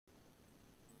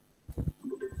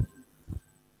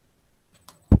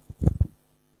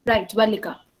Right,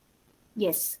 Valika.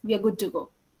 Yes, we are good to go.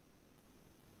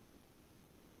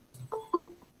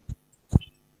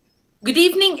 Good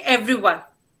evening, everyone.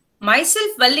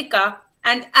 Myself, Valika,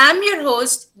 and I'm your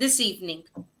host this evening.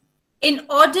 In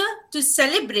order to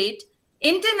celebrate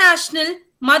International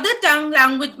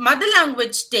Mother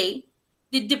Language Day,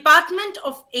 the Department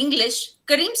of English,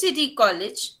 Karim City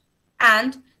College,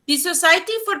 and the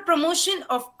Society for Promotion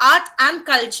of Art and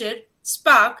Culture,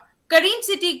 SPARC, Karim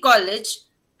City College,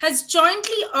 has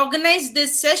jointly organized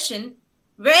this session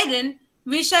wherein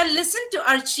we shall listen to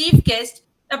our chief guest,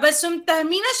 Tabassum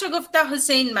Tahmina Shagufta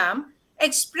Hussain ma'am,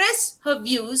 express her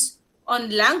views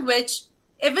on language,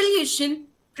 evolution,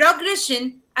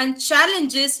 progression, and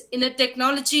challenges in a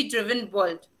technology driven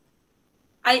world.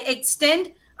 I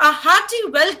extend a hearty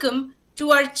welcome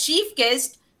to our chief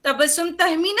guest, Tabassum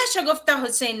Tahmina Shagufta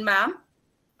Hussain ma'am,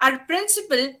 our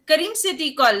principal, Karim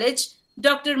City College,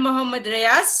 Dr. Muhammad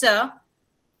Rayaz sir,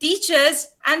 teachers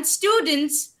and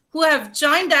students who have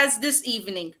joined us this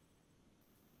evening.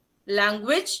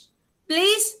 Language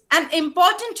plays an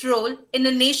important role in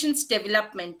a nation's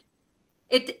development.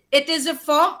 It is a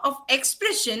form of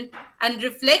expression and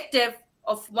reflective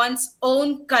of one's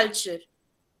own culture.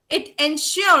 It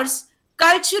ensures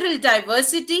cultural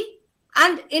diversity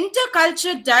and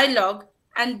intercultural dialogue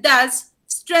and thus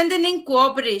strengthening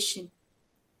cooperation.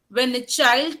 When a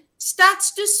child starts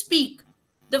to speak,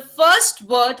 the first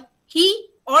word he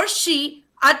or she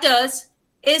utters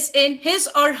is in his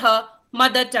or her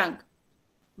mother tongue.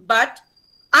 But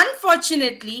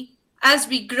unfortunately, as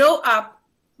we grow up,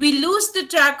 we lose the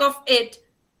track of it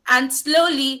and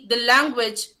slowly the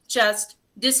language just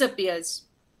disappears.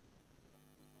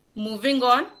 Moving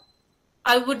on,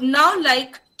 I would now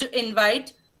like to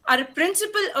invite our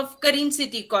principal of Karim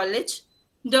City College,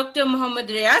 Dr. Muhammad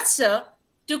Rayaz sir,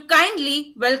 to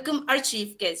kindly welcome our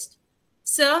chief guest.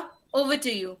 Sir, over to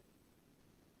you.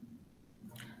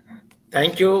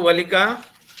 Thank you, Valika.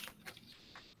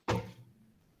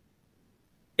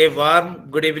 A warm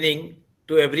good evening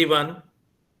to everyone.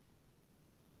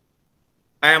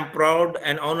 I am proud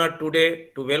and honored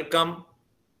today to welcome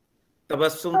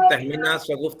Tabassum Tahmina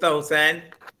Shagufta Hussain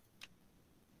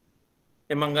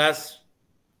among us.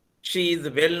 She is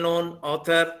a well-known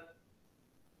author,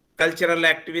 cultural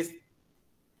activist,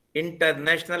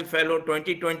 international fellow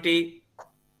 2020,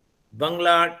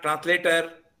 Bangla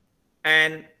translator,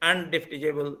 and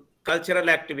undefinable cultural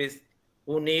activist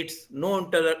who needs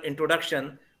no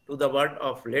introduction to the word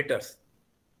of letters.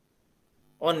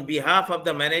 On behalf of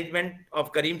the management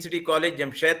of Karim City College,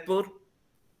 Jamshedpur,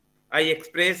 I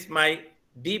express my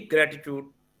deep gratitude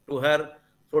to her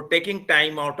for taking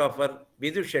time out of her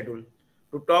busy schedule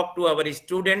to talk to our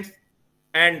students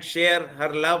and share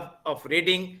her love of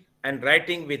reading and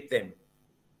writing with them.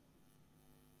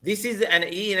 This is an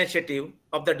initiative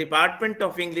of the Department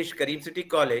of English, Karim City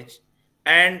College,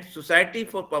 and Society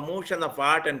for Promotion of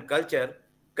Art and Culture,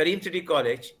 Karim City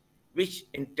College, which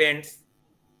intends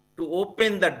to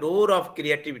open the door of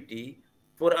creativity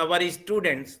for our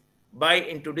students by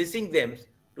introducing them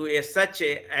to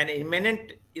an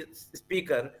eminent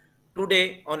speaker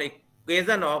today on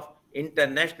occasion of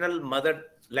International Mother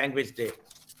Language Day.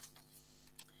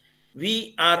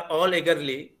 We are all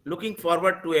eagerly looking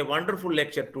forward to a wonderful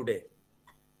lecture today.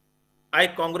 I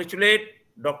congratulate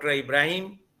Dr.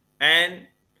 Ibrahim and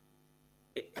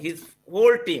his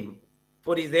whole team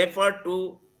for his effort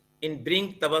in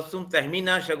bring Tabassum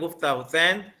Tahmina Shagufta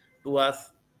Hussain to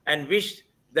us and wish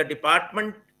the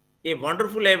department a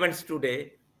wonderful event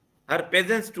today. Her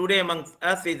presence today amongst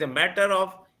us is a matter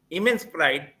of immense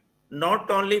pride, not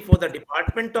only for the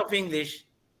Department of English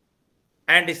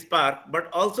and SPARC, but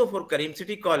also for Karim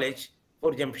City College,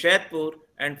 for Jamshedpur,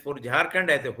 and for Jharkhand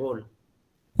as a whole.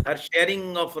 Her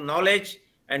sharing of knowledge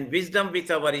and wisdom with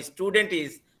our student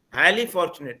is highly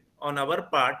fortunate on our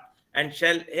part and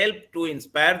shall help to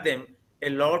inspire them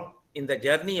a lot in the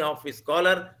journey of a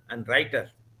scholar and writer.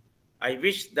 I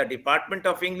wish the Department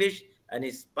of English and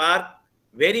SPARC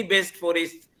very best for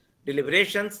its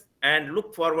deliberations and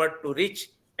look forward to rich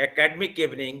academic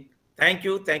evening. Thank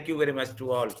you very much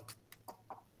to all.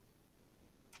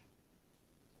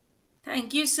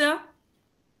 Thank you, sir.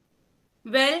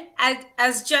 Well,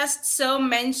 as just sir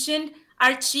mentioned,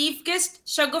 our chief guest,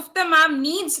 Shagufta ma'am,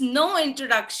 needs no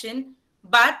introduction,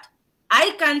 but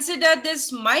I consider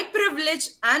this my privilege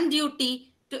and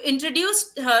duty to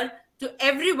introduce her to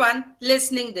everyone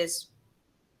listening this.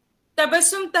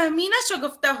 Tabassum Tahmina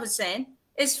Shagufta Hussain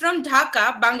is from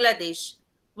Dhaka, Bangladesh,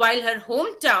 while her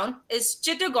hometown is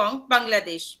Chittagong,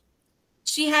 Bangladesh.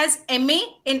 She has MA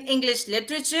in English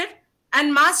Literature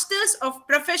and Masters of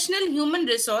Professional Human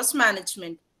Resource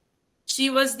Management. She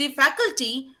was the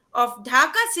faculty of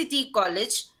Dhaka City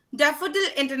College, Daffodil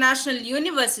International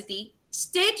University,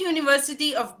 State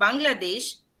University of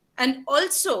Bangladesh, and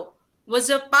also was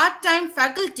a part-time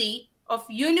faculty of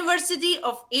University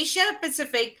of Asia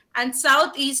Pacific and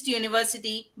Southeast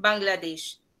University,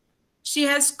 Bangladesh. She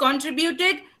has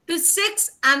contributed to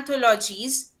 6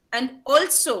 anthologies and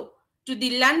also to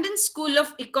the London School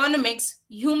of Economics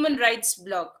Human Rights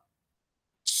blog.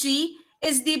 She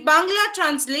is the Bangla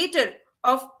translator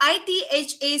of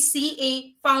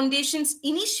ITHACA Foundation's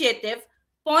initiative,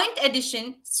 Point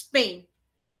Edition, Spain.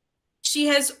 She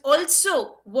has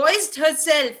also voiced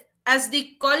herself as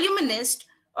the columnist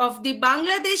of the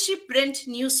Bangladeshi print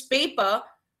newspaper,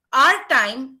 Our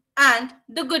Time and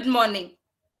The Good Morning.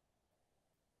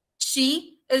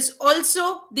 She is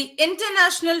also the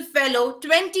International Fellow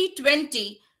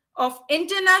 2020 of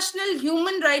International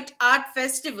Human Rights Art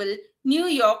Festival, New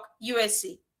York,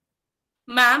 USA.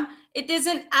 Ma'am, it is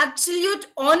an absolute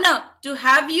honor to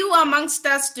have you amongst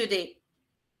us today.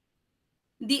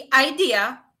 The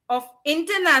idea of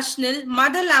International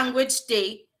Mother Language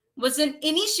Day was an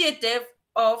initiative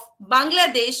of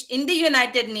Bangladesh in the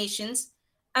United Nations,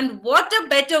 and what a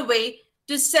better way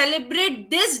to celebrate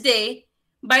this day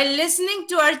by listening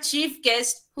to our chief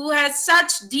guest who has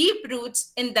such deep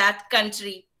roots in that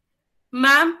country.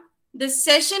 Ma'am, the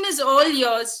session is all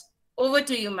yours. Over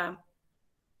to you, ma'am.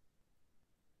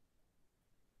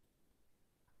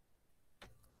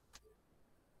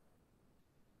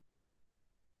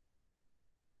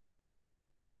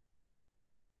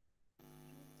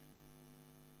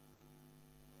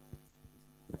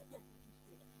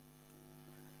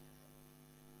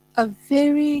 A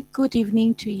very good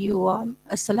evening to you all.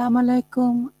 Assalamu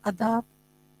alaikum, adab,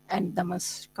 and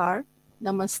namaskar,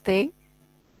 namaste.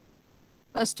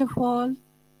 First of all,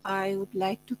 I would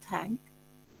like to thank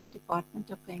Department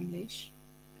of English,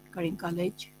 Karim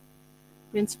College,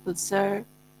 Principal Sir,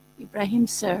 Ibrahim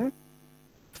Sir,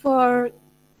 for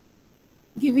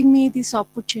giving me this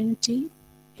opportunity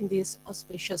in this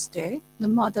auspicious day, the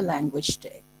Mother Language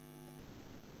Day.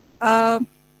 I'm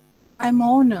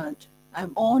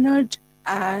honored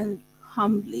and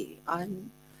humbly,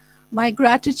 and my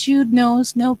gratitude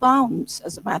knows no bounds,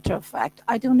 as a matter of fact.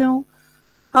 I don't know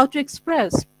how to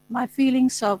express my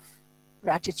feelings of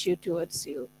gratitude towards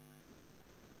you.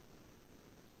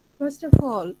 First of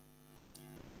all,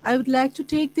 I would like to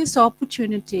take this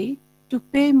opportunity to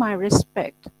pay my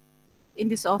respect in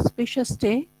this auspicious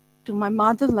day to my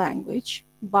mother language,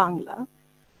 Bangla,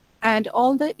 and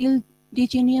all the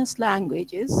indigenous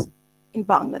languages in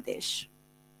Bangladesh.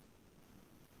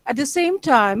 At the same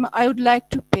time, I would like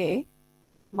to pay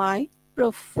my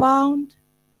profound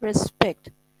respect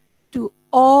to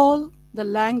all the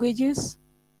languages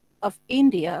of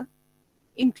India,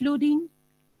 including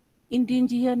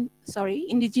indigenous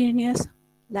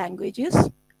languages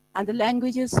and the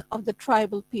languages of the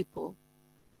tribal people.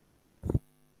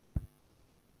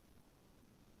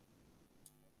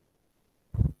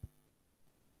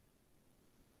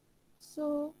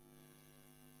 So,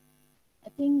 I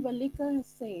think Vallika has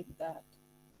said that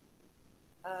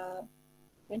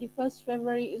 21st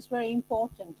February is very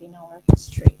important in our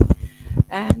history.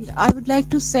 And I would like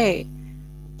to say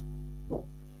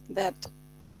that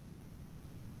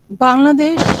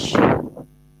Bangladesh,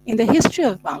 in the history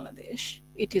of Bangladesh,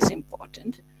 it is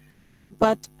important.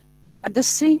 But at the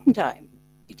same time,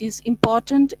 it is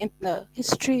important in the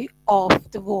history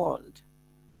of the world.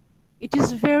 It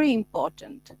is very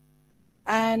important.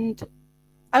 And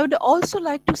I would also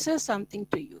like to say something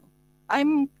to you.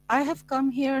 I have come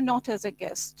here not as a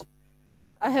guest.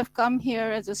 I have come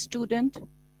here as a student.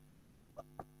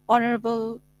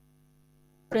 Honorable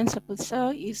Principal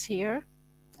Sir is here,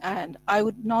 and I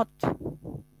would not, I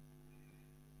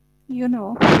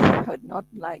would not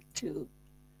like to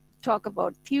talk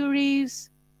about theories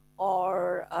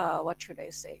or what should I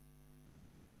say,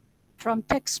 from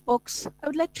textbooks. I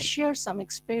would like to share some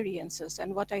experiences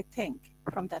and what I think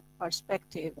from that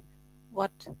perspective,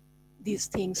 what these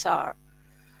things are.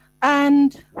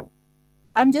 And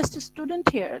I'm just a student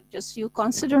here. Just you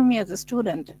consider me as a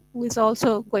student who is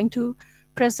also going to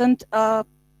present a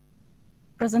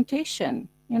presentation,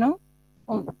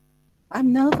 Oh,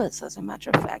 I'm nervous, as a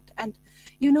matter of fact. And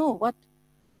you know what?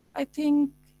 I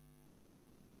think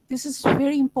this is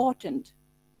very important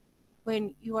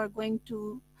when you are going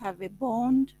to have a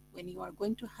bond, when you are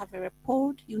going to have a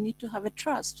rapport, you need to have a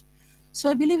trust. So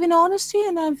I believe in honesty,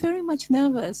 and I'm very much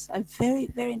nervous. I'm very,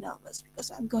 very nervous because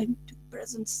I'm going to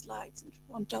present slides in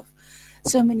front of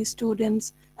so many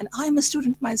students, and I'm a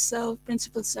student myself.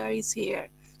 Principal Sir is here.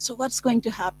 So what's going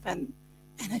to happen?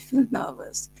 And I feel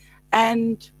nervous.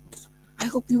 And I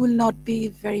hope you will not be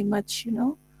very much,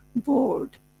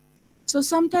 bored. So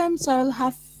sometimes I'll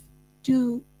have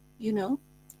to,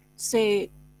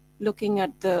 say, looking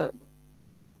at the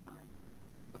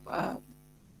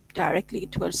directly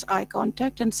towards eye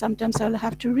contact, and sometimes I'll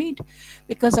have to read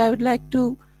because I would like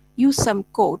to use some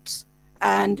quotes,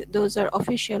 and those are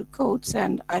official quotes,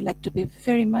 and I like to be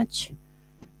very much,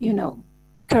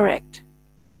 correct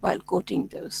while quoting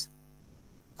those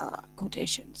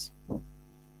quotations.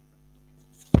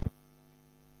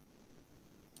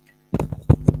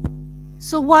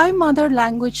 So why Mother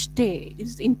Language Day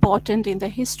is important in the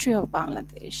history of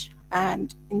Bangladesh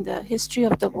and in the history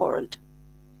of the world?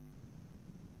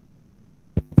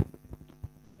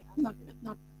 Not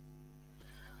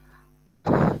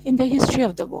in the history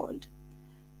of the world.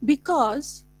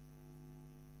 Because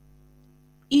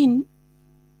in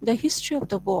the history of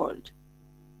the world,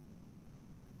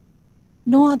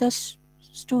 no other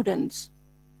students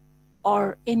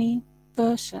or any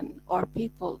person or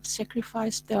people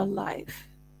sacrificed their life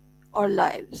or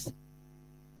lives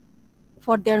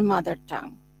for their mother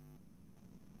tongue.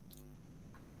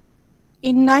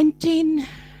 In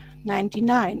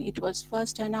 1999, it was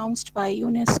first announced by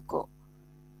UNESCO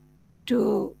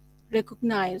to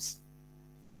recognize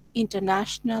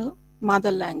International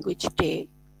Mother Language Day,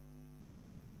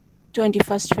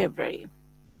 21st February.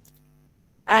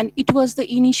 And it was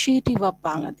the initiative of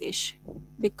Bangladesh,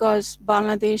 because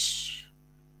Bangladesh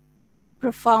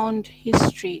profound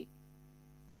history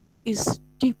is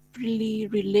deeply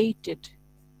related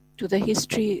to the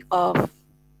history of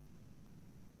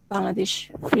Bangladesh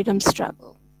freedom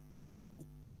struggle.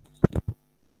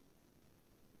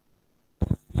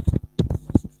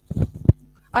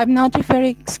 I'm not a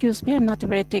very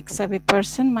tech savvy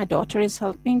person. My daughter is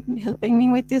helping me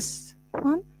with this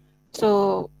one.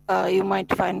 So you might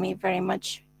find me very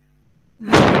much,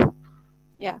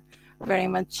 very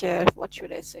much, what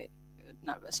should I say,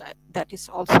 nervous. That is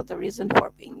also the reason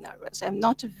for being nervous. I'm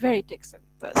not a very tech savvy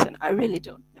person. I really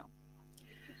don't know.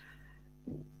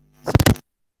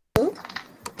 So,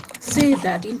 say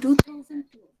that in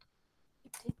 2002,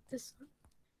 take this one.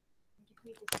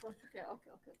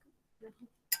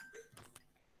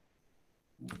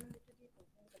 Okay.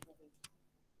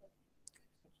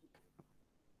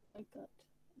 Like that.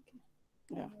 Okay.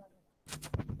 Yeah.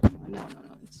 No,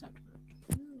 it's not working.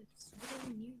 It's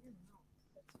really near your mouth.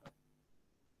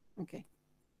 Okay.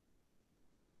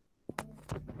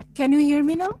 Can you hear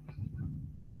me now?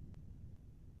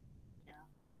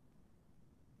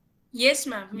 Yes,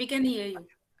 ma'am, we can hear you.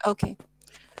 Okay.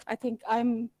 I think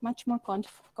I'm much more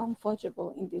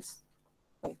comfortable in this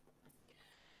way.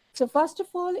 So first of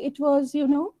all, it was,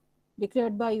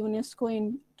 declared by UNESCO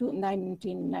in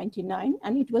 1999,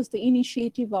 and it was the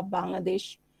initiative of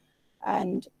Bangladesh.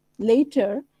 And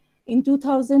later, in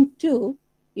 2002,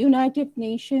 United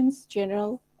Nations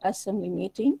General Assembly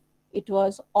meeting, it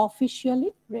was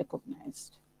officially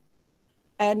recognized.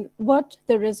 And what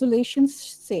the resolution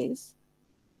says,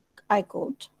 I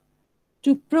quote,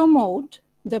 to promote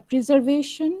the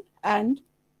preservation and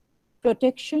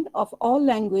protection of all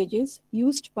languages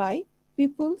used by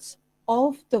peoples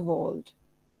of the world.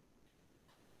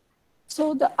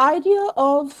 So the idea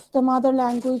of the Mother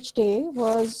Language Day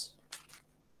was,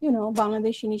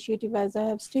 Bangladesh initiative, as I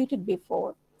have stated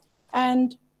before,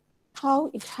 and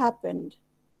how it happened.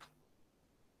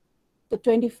 The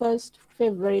 21st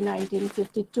February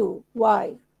 1952.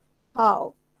 Why?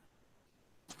 How?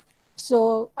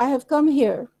 So I have come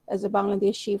here as a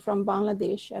Bangladeshi from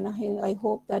Bangladesh, and I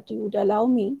hope that you would allow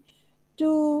me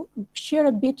to share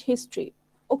a bit history.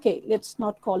 Okay, let's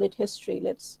not call it history.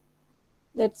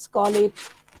 Let's call it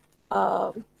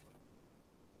a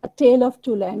tale of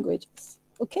two languages.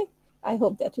 Okay, I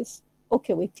hope that is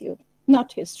okay with you.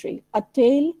 Not history, a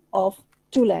tale of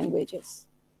two languages.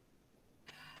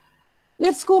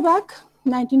 Let's go back,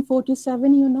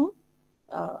 1947,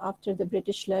 after the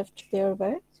British left, there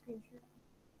were,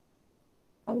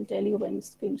 I will tell you when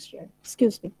screen share,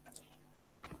 excuse me.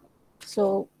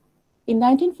 So in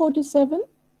 1947,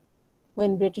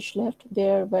 when British left,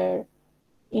 there were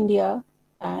India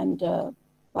and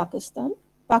Pakistan.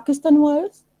 Pakistan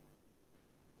was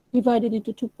divided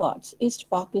into two parts, East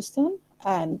Pakistan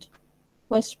and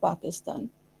West Pakistan.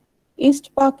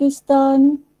 East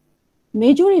Pakistan,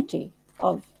 majority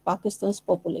of Pakistan's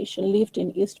population lived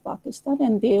in East Pakistan,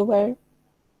 and they were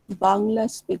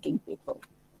Bangla-speaking people.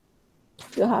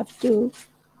 You have to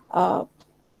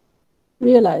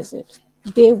realize it.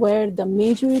 They were the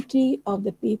majority of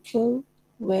the people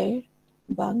were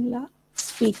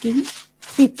Bangla-speaking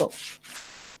people.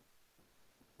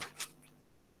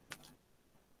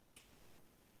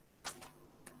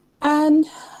 And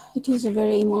it is a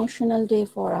very emotional day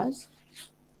for us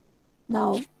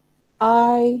Now,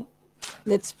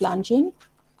 let's plunge in.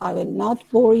 I will not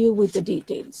bore you with the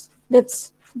details.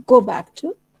 Let's go back to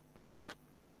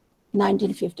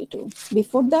 1952.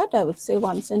 Before that, I would say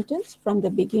one sentence from the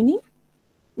beginning.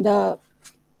 The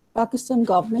Pakistan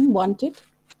government wanted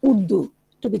Urdu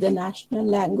to be the national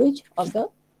language of the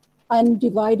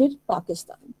undivided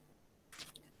Pakistan.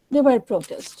 There were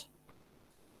protests.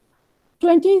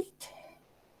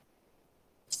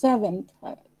 27th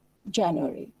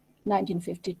January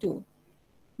 1952,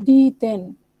 the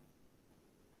then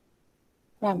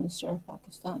Prime Minister of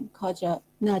Pakistan, Khaja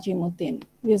Najimuddin,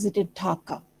 visited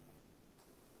Dhaka,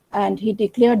 and he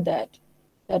declared that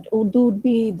Urdu would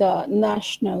be the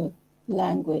national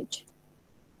language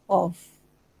of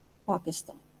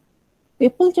Pakistan.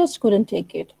 People just couldn't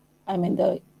take it. I mean,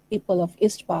 the people of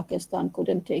East Pakistan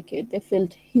couldn't take it. They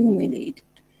felt humiliated.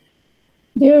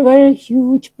 There were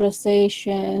huge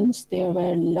processions, there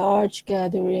were large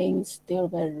gatherings, there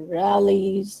were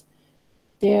rallies,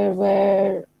 there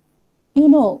were,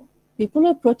 people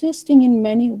are protesting in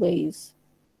many ways.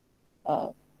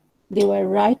 They were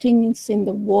writing in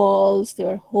the walls, they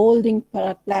were holding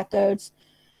placards.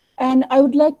 And I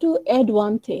would like to add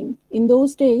one thing. In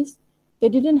those days, they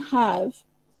didn't have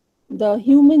the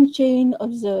human chain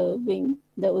observing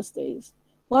those days.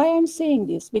 Why I'm saying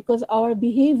this? Because our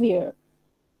behavior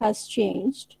has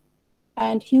changed,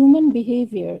 and human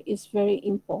behavior is very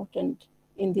important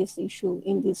in this issue,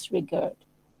 in this regard.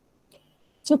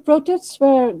 So protests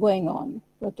were going on.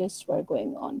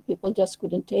 People just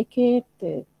couldn't take it.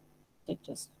 They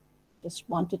just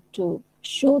wanted to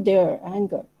show their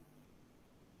anger.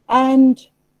 And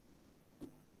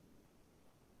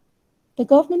the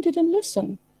government didn't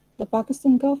listen. The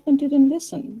Pakistan government didn't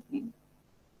listen.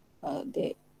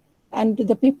 And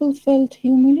the people felt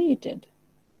humiliated.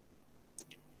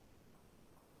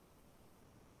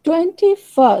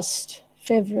 21st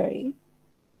February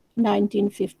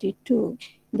 1952,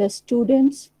 the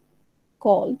students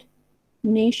called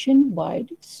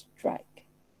nationwide strike.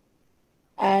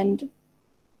 And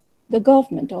the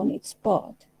government on its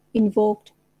part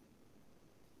invoked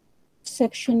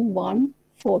Section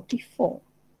 144.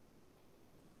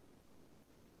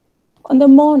 On the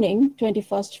morning,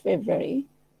 21st February,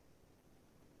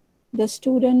 the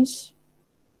students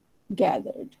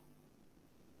gathered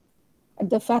at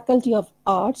the Faculty of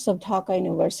Arts of Dhaka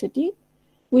University,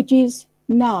 which is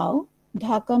now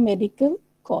Dhaka Medical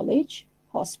College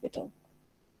Hospital.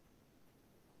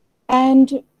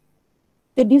 And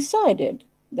they decided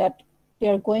that they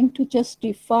are going to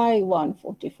justify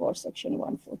 144, Section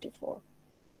 144.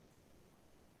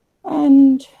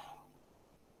 And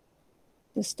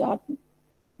they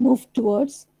moved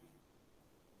towards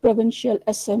Provincial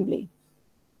Assembly,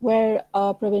 where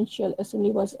a Provincial Assembly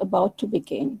was about to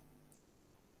begin.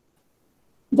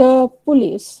 The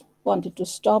police wanted to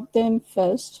stop them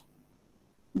first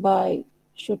by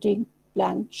shooting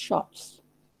blank shots,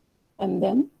 and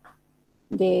then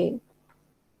they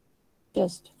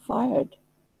just fired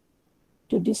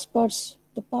to disperse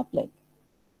the public,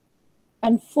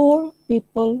 and 4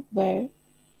 people were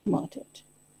murdered.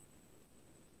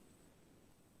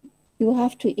 You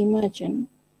have to imagine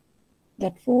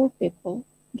that 4 people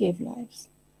gave lives.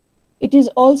 It is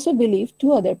also believed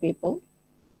 2 other people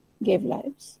gave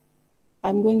lives.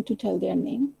 I'm going to tell their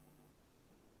name.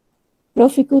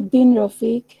 Rafiquddin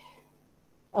Rafiq,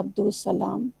 Abdul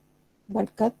Salam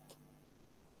Barkat.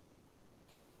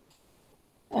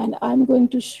 And I'm going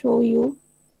to show you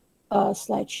a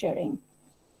slide sharing.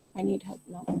 I need help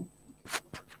now.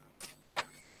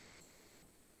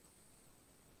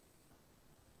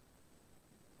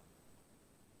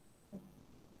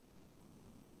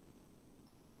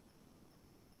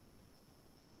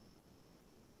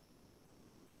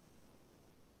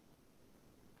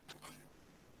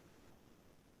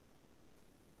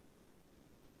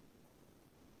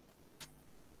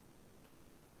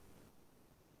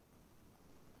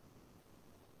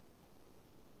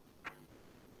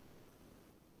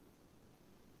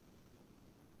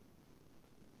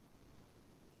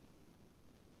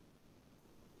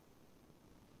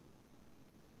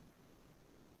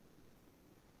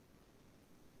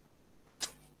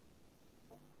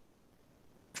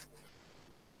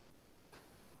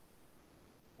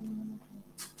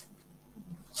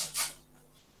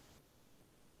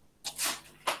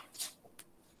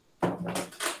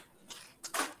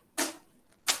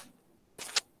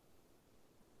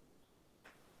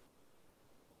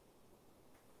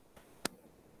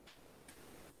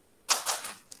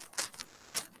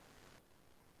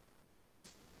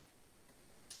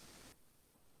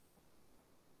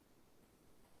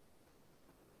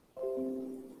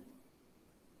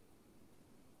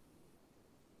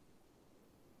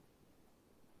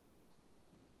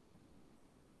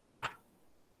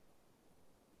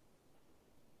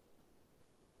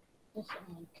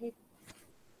 Okay.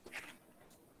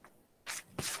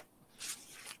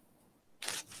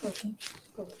 Okay.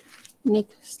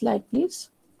 Next slide, please.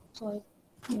 Sorry.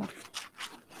 Yeah.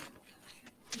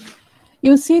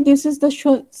 You see, this is the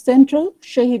central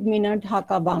Shahid Minar,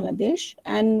 Dhaka, Bangladesh.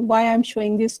 And why I'm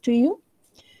showing this to you?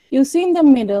 You see in the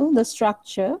middle, the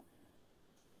structure.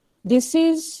 This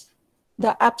is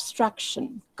the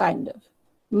abstraction, kind of,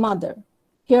 mother.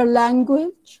 Here,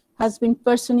 language has been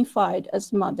personified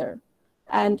as mother.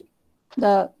 And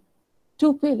the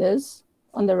two pillars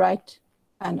on the right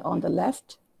and on the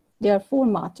left, there are 4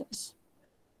 martyrs.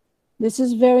 This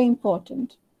is very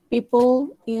important.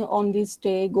 People on this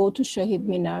day go to Shahid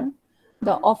Minar.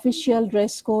 The official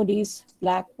dress code is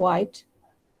black, white,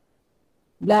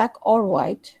 black or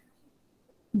white,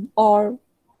 or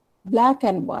black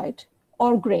and white,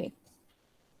 or gray.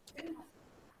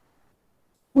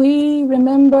 We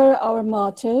remember our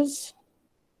martyrs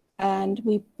and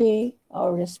we pay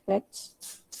our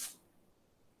respects,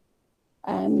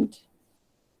 and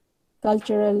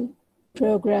cultural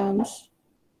programs,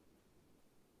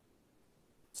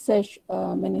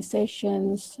 many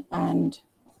sessions and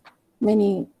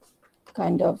many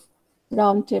kind of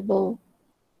roundtable,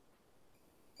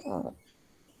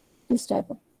 this type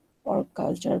of or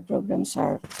cultural programs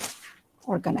are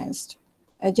organized.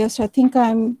 I think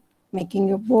I'm making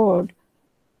you bored.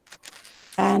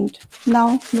 And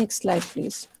now, next slide,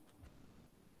 please.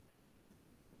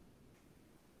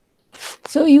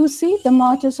 So you see the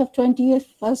martyrs of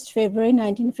 21st February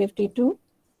 1952,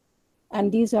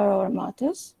 and these are our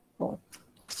martyrs.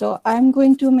 So I'm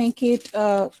going to make it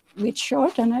a bit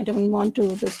short, and I don't want to,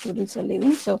 the students are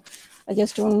leaving, so I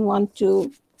just don't want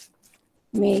to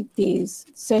make this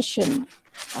session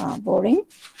boring.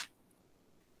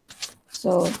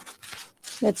 So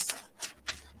let's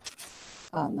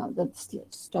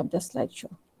stop the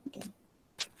slideshow. Okay.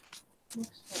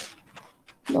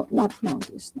 No, not now.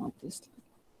 Not this.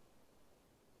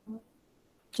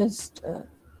 Just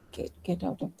get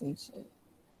out of this.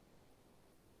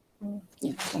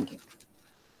 Yeah, thank you.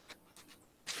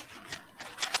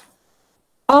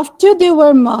 After they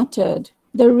were martyred,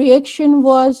 the reaction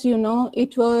was,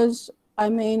 it was,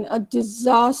 a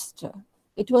disaster.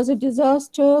 It was a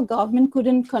disaster. Government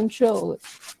couldn't control it.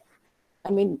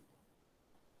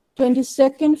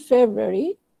 22nd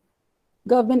February,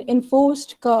 government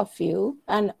enforced curfew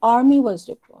and army was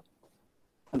deployed.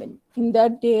 In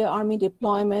that day, army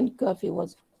deployment, curfew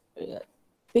was a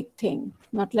big thing.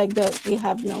 Not like we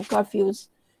have curfews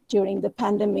during the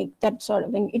pandemic, that sort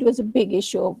of thing. It was a big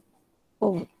issue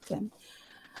over them.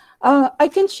 I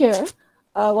can share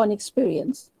one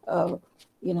experience.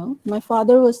 My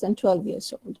father was then 12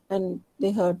 years old, and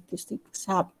they heard these things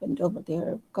happened over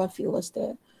there. Curfew was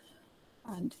there,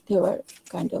 and they were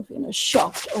kind of,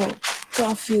 shocked. Oh,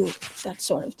 curfew, that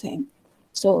sort of thing.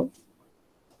 So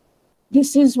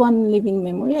this is one living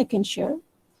memory I can share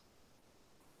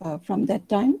from that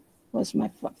time. Was my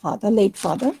late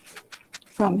father,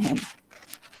 from him.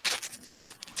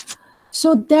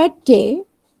 So that day,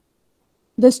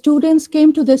 the students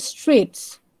came to the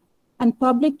streets and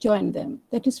public joined them.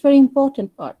 That is very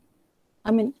important part.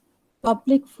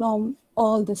 Public from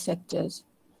all the sectors.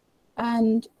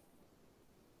 And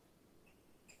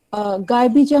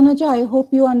Gaibi Janaja, I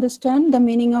hope you understand the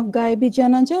meaning of Gaibi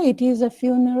Janaja. It is a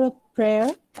funeral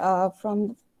prayer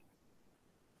from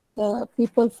the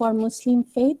people for Muslim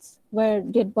faiths where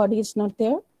dead body is not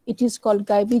there. It is called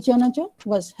Gaibi Janaja,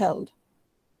 was held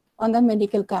on the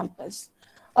medical campus.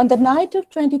 On the night of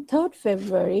 23rd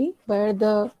February, where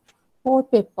the 4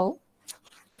 people,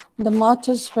 the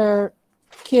martyrs were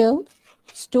killed,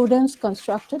 students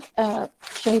constructed a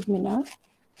Shahid Minar,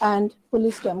 and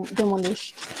police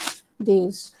demolished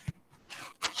these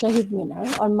Shahid Minar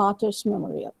or Martyrs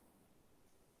Memorial.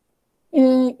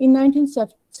 In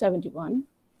 1971,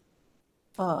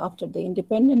 after the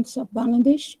independence of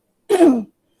Bangladesh,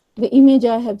 the image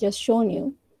I have just shown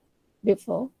you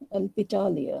before, El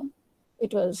Pitalia,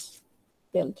 it was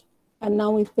built. And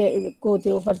now we go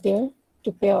over there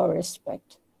to pay our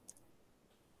respect.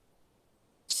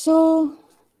 So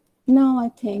now I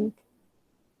think,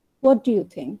 what do you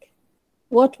think?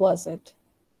 What was it?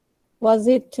 Was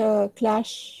it a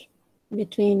clash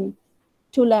between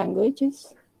 2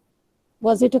 languages?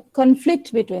 Was it a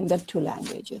conflict between the 2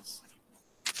 languages?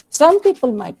 Some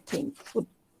people might think,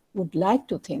 would like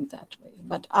to think that way,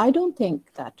 but I don't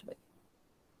think that way.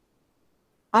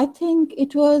 I think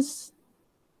it was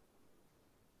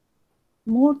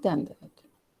more than that.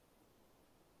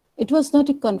 It was not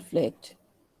a conflict.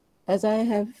 As I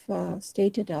have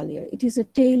stated earlier, it is a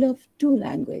tale of 2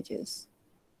 languages,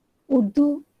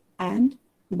 Urdu and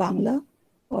Bangla,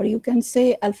 or you can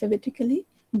say alphabetically,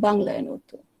 Bangla and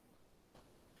Urdu.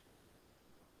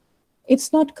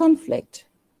 It's not conflict.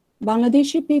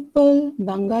 Bangladeshi people,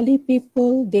 Bengali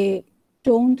people, they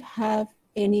don't have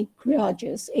any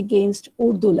grudges against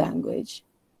Urdu language.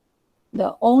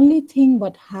 The only thing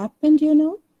what happened,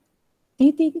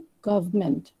 the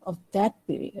government of that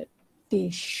period, they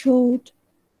showed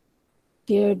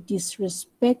their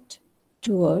disrespect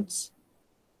towards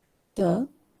the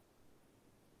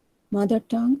mother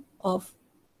tongue of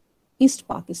East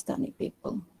Pakistani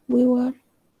people. We were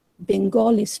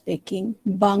Bengali speaking,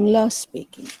 Bangla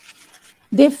speaking.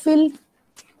 They felt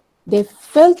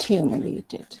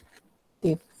humiliated.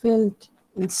 They felt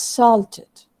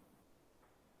insulted.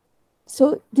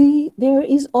 So there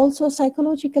is also a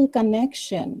psychological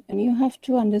connection, and you have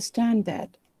to understand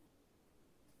that.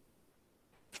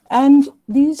 And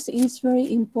this is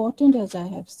very important, as I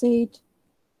have said.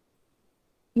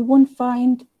 You won't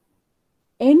find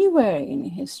anywhere in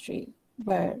history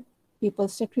where people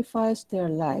sacrifice their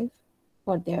life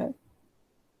for their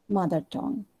mother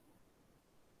tongue.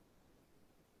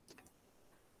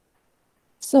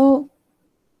 So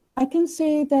I can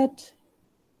say that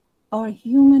our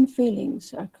human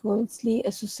feelings are closely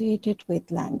associated with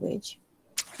language.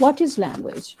 What is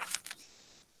language?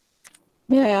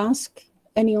 May I ask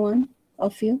anyone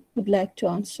of you would like to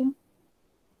answer?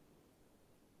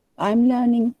 I'm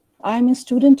learning. I'm a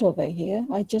student over here.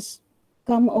 I just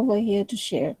come over here to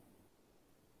share.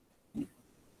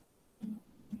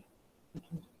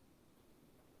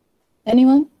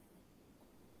 Anyone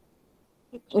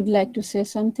would like to say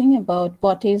something about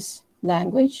what is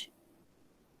language?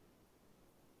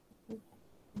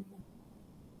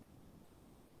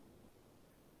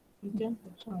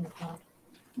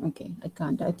 Okay, I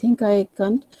can't. I think I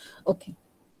can't. Okay.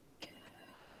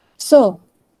 So,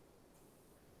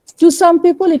 to some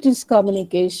people, it is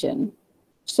communication.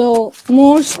 So,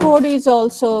 Morse code is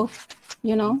also,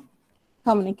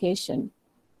 communication.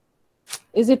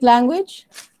 Is it language?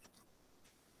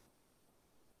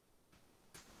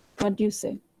 What do you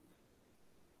say?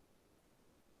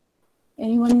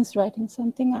 Anyone is writing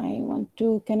something?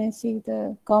 Can I see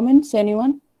the comments?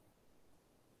 Anyone?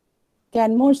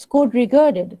 Can Morse code be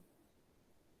regarded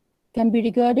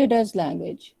as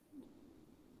language?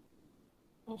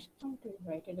 Ask them to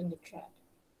write it in the chat.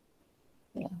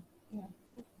 Yeah.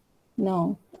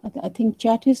 No, I think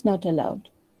chat is not allowed.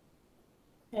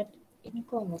 Okay.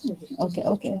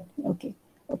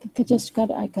 Just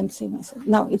cut. I can see myself.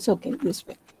 Now it's okay this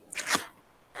way.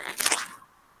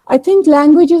 I think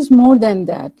language is more than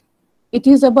that. It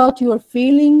is about your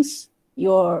feelings,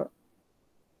 your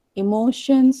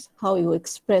emotions, how you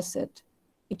express it.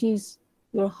 It is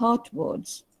your heart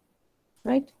words,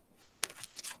 right?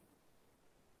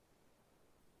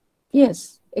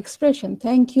 Yes, expression.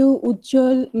 Thank you,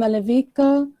 Ujjwal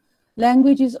Malavika.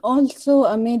 Language is also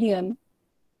a medium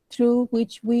through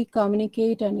which we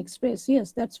communicate and express.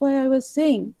 Yes, that's why I was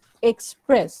saying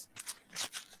express.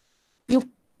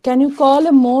 Can you call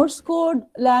a Morse code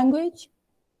language?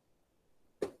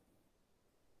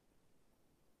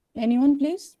 Anyone,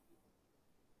 please?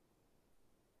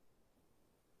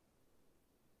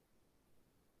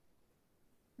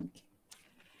 Okay.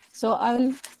 So I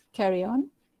will carry on.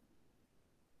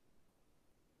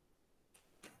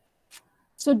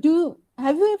 So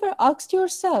have you ever asked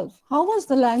yourself, how was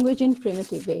the language in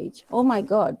primitive age? Oh my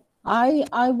God,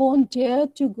 I won't dare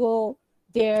to go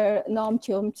there, Noam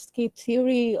Chomsky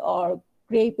theory or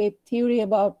Grape Ape theory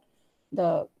about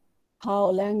how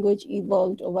language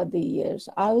evolved over the years.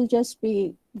 I will just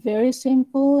be very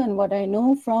simple and what I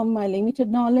know from my limited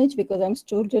knowledge, because I'm a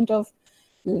student of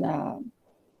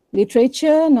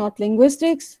literature, not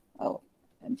linguistics. Oh,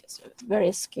 I'm just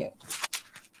very scared.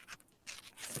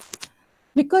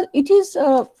 Because it is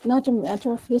not a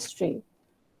matter of history,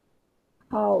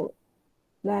 how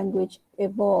language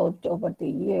evolved over the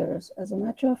years. As a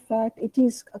matter of fact, it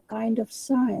is a kind of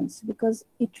science because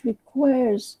it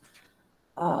requires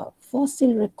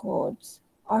fossil records,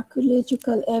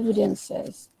 archaeological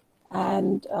evidences,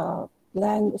 and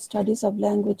studies of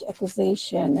language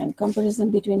acquisition and comparison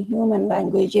between human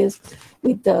languages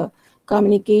with the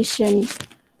communication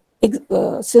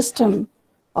system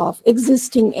of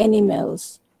existing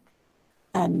animals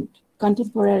and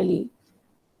contemporary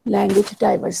language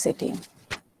diversity.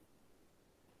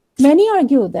 Many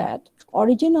argue that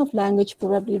origin of language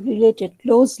probably related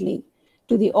closely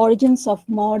to the origins of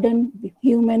modern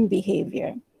human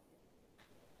behavior.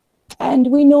 And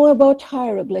we know about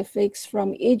hieroglyphics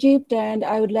from Egypt, and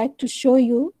I would like to show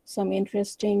you some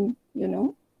interesting,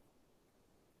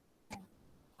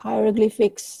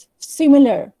 hieroglyphics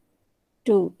similar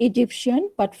to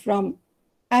Egyptian, but from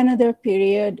another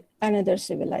period, another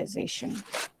civilization.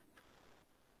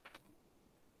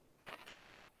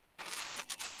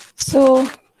 So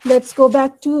let's go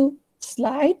back to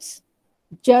slides.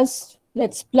 Just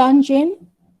let's plunge in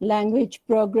language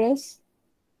progress,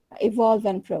 evolve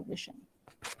and progression.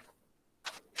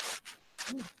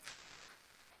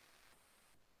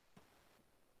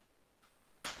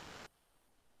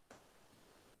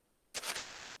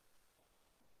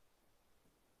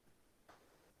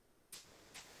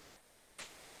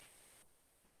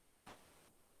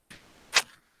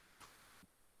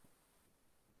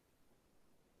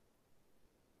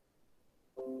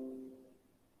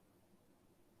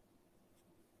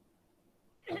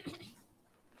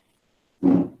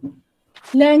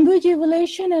 Language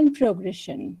evolution and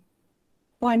progression.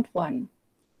 Point 1.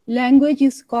 Language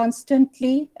is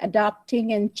constantly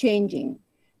adapting and changing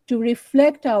to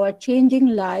reflect our changing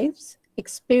lives,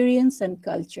 experience, and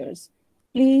cultures.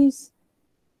 Please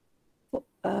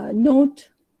note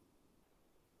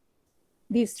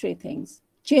these three things: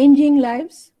 changing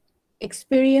lives,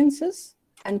 experiences,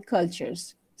 and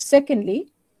cultures.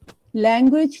 Secondly,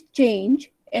 language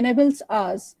change enables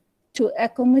us to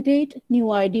accommodate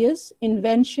new ideas,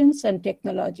 inventions, and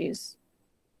technologies.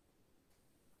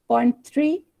 Point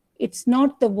 3, it's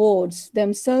not the words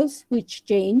themselves which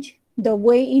change, the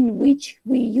way in which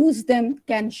we use them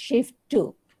can shift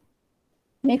too.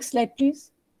 Next slide,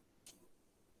 please.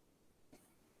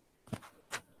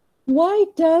 Why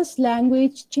does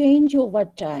language change over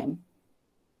time?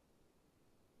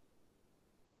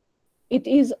 It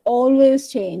is always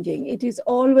changing. It is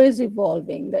always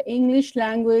evolving. The English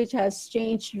language has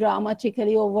changed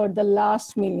dramatically over the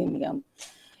last millennium.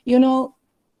 You know,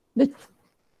 the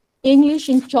English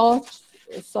in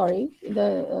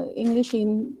English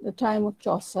in the time of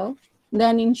Chaucer,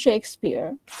 then in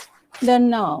Shakespeare, then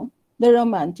now the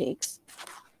Romantics,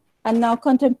 and now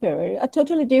contemporary are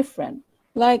totally different.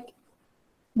 Like,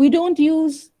 we don't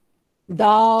use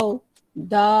thou,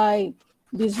 thy,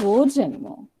 these words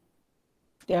anymore.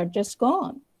 They are just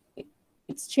gone.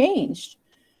 It's changed.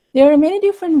 There are many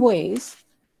different ways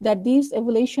that this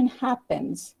evolution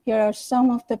happens. Here are some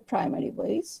of the primary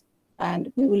ways,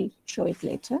 and we will show it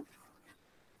later.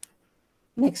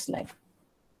 Next slide.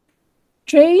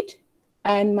 Trade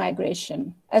and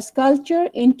migration. As culture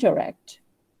interact,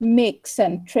 mix,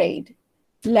 and trade,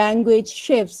 language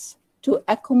shifts to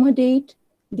accommodate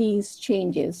these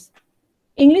changes.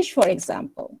 English, for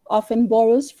example, often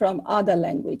borrows from other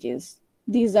languages.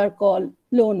 These are called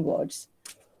loan words.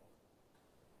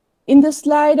 In the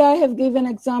slide, I have given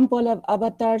example of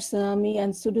Avatar, Tsunami,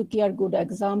 and Sudoku are good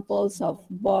examples of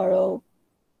borrow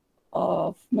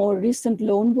of more recent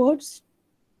loan words.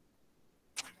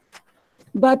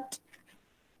 But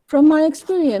from my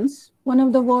experience, one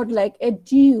of the word like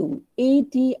adieu,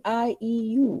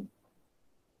 A-D-I-E-U,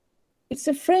 it's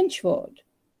a French word,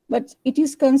 but it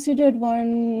is considered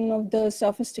one of the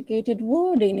sophisticated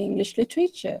word in English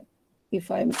literature, if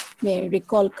I may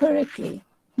recall correctly.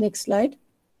 Next slide.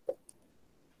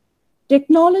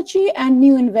 Technology and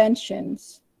new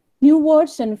inventions. New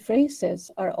words and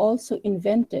phrases are also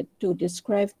invented to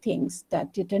describe things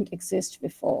that didn't exist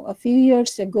before. A few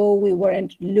years ago, we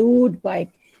weren't lured by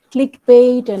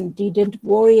clickbait and didn't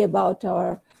worry about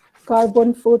our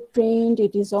carbon footprint.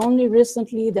 It is only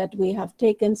recently that we have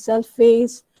taken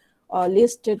selfies or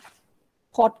listed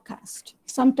podcast.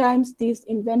 Sometimes these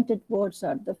invented words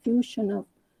are the fusion of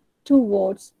two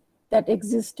words that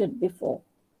existed before.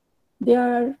 They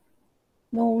are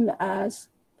known as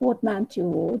portmanteau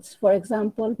words. For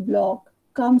example, blog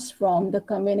comes from the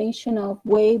combination of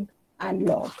web and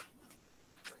log.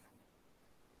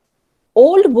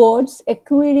 Old words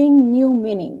acquiring new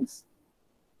meanings.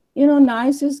 You know,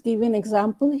 nice is given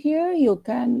example here. You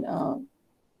can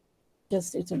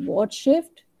it's a word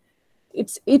shift.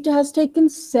 It has taken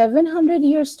 700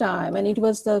 years time, and it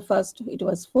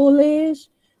was foolish,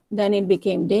 then it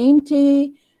became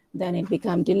dainty, then it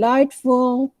became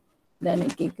delightful, then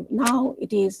now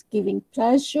it is giving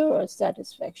pleasure or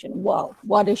satisfaction. Wow,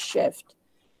 what a shift.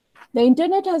 The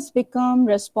internet has become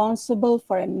responsible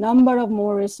for a number of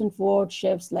more recent word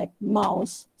shifts like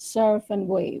mouse, surf, and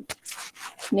wave.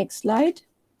 Next slide.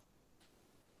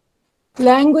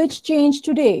 Language change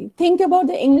today. Think about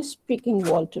the English-speaking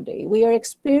world today. We are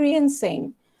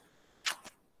experiencing,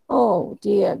 oh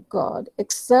dear God,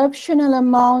 exceptional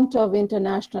amount of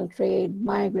international trade,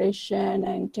 migration,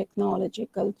 and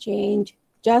technological change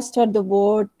just at the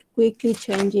world quickly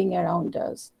changing around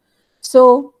us.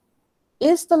 So,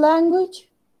 is the language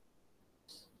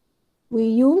we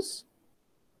use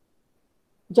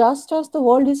just as the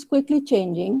world is quickly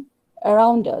changing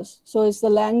around us? So, is the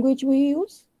language we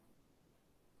use?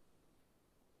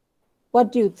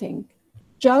 What do you think?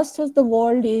 Just as the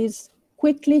world is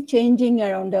quickly changing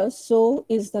around us, so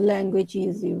is the language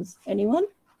is used. Anyone?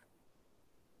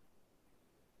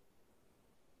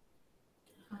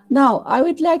 Now, I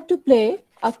would like to play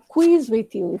a quiz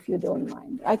with you, if you don't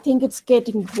mind. I think it's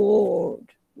getting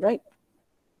bored, right?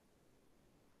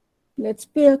 Let's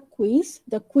play a quiz.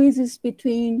 The quiz is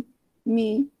between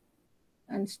me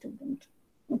and student,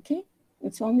 okay?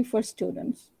 It's only for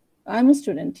students. I'm a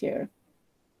student here.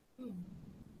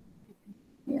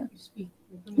 Yeah.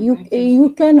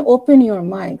 You can open your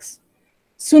mics.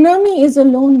 Tsunami is a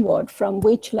loan word from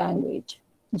which language?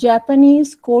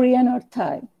 Japanese, Korean, or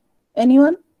Thai?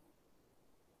 Anyone?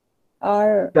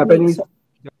 Or Japanese.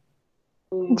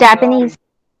 Japanese.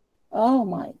 Oh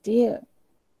my dear.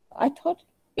 I thought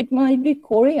it might be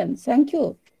Korean. Thank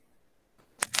you.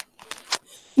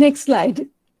 Next slide.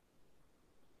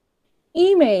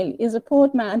 Email is a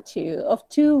portmanteau of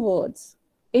two words.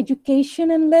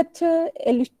 Education and letter,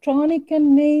 electronic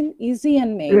and mail, easy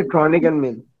and mail. Electronic and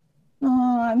mail.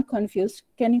 Oh, I'm confused.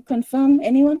 Can you confirm,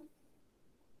 anyone?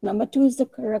 Number 2 is the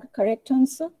correct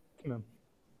answer?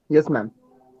 Yes, ma'am.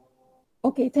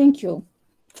 Okay, thank you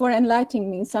for enlightening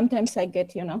me. Sometimes I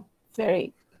get,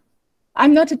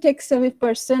 I'm not a tech savvy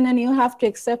person, and you have to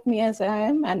accept me as I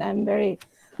am, and I'm very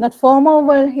not formal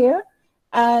over here.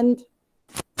 And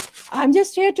I'm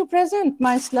just here to present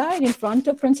my slide in front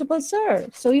of Principal Sir.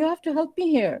 So you have to help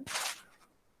me here.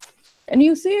 And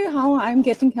you see how I'm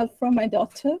getting help from my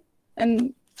daughter,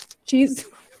 and she's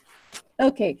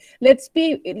okay. Let's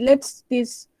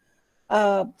this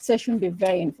session be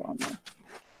very informal.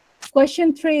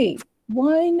 Question 3.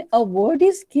 When a word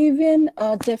is given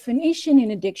a definition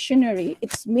in a dictionary,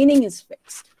 its meaning is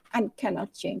fixed and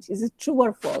cannot change. Is it true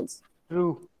or false?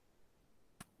 True.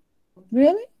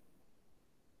 Really?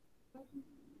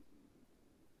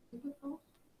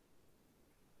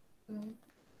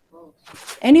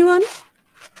 Anyone?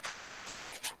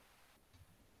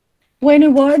 When a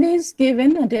word is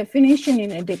given a definition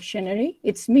in a dictionary,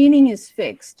 its meaning is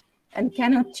fixed and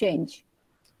cannot change.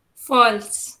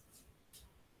 False.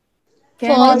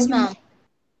 False, ma'am.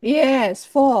 Yes,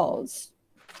 false.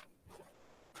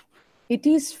 It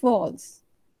is false.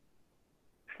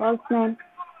 False, ma'am.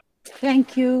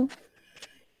 Thank you.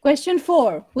 Question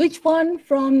 4. Which one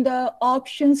from the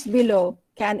options below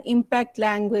can impact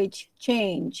language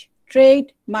change?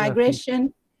 Trade,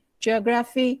 migration,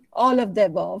 geography, all of the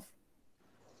above.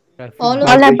 All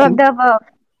above the above.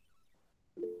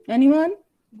 Anyone?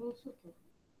 All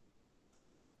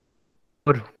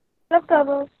of the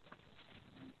above.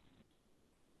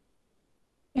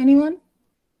 Anyone?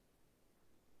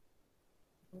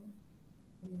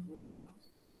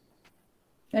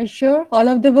 Are you sure? All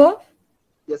of the above?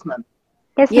 Yes, ma'am.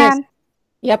 Yes, Yes. ma'am.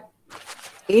 Yep,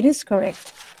 it is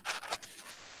correct.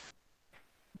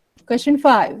 Question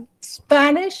 5.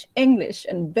 Spanish, English,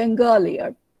 and Bengali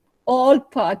are all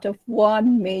part of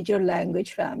one major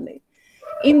language family.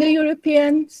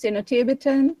 Indo-European,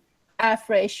 Sino-Tibetan,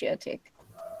 Afro-Asiatic.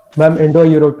 Ma'am,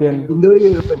 Indo-European.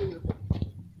 Indo-European.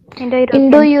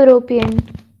 Indo-European.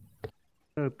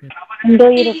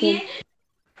 Indo-European.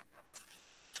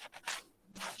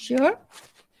 Sure?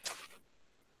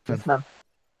 Yes, ma'am.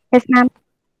 Yes, ma'am.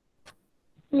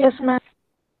 Yes, ma'am.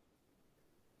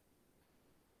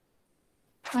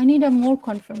 I need a more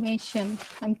confirmation.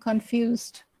 I'm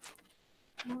confused.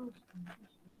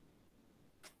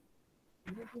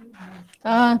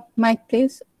 Mike,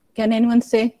 please. Can anyone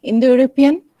say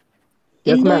Indo-European?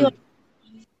 Yes, ma'am.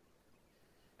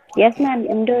 Yes, ma'am.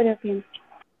 Indo-European.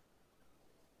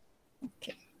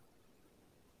 Okay.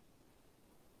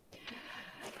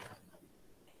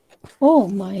 Oh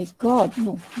my God,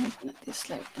 no, not this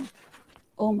slide. No.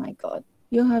 Oh my God,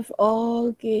 you have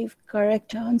all gave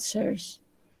correct answers.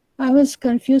 I was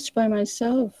confused by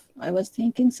myself. I was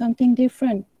thinking something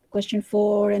different. Question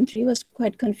 4 and 3 was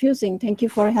quite confusing. Thank you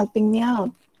for helping me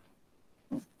out.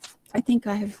 I think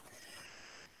I have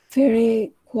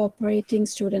very cooperating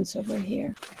students over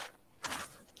here.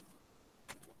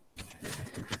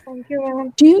 Thank you,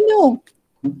 ma'am. Do you know?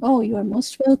 Oh, you are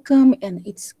most welcome, and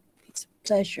it's a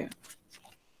pleasure.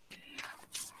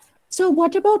 So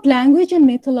what about language and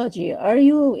mythology? Are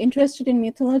you interested in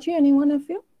mythology, any one of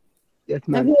you? Yes, Have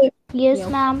ma'am. you, Yes, Yeah.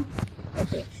 ma'am.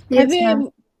 okay. Yes, ma'am.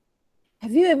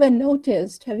 Have you ever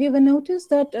noticed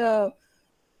that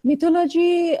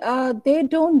mythology, they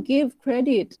don't give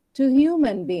credit to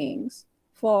human beings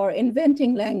for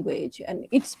inventing language, and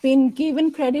it's been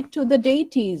given credit to the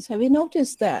deities. Have you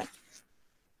noticed that?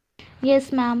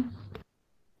 Yes, ma'am.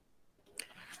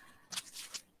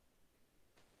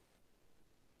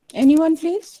 Anyone,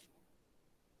 please?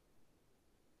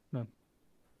 Ma'am.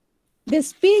 They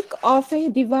speak of a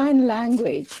divine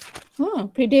language,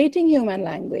 predating human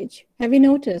language. Have you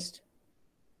noticed?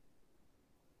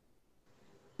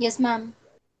 Yes, ma'am.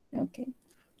 Okay.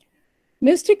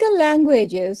 Mystical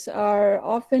languages are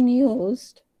often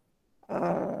used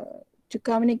to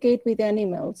communicate with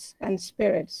animals and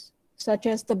spirits, such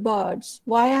as the birds.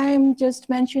 Why I'm just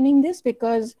mentioning this?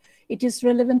 Because it is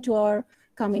relevant to our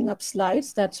coming up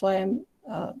slides. That's why I'm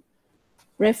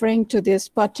referring to this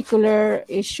particular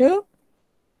issue.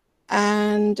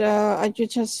 And I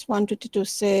just wanted to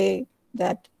say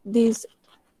that this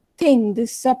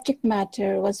subject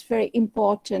matter was very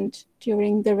important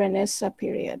during the Renaissance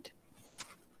period.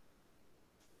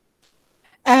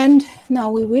 And now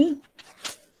we will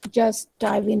just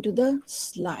dive into the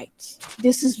slides.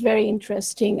 This is very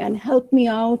interesting, and help me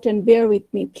out and bear with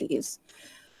me, please.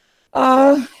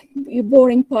 The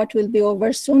boring part will be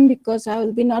over soon because I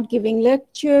will be not giving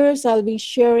lectures. I'll be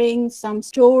sharing some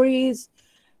stories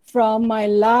from my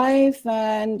life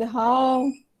and how,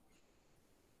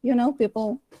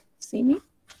 people see me.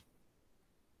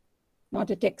 Not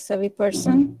a tech-savvy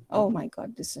person. Oh my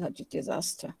God, this is such a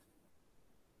disaster.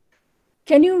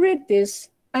 Can you read this?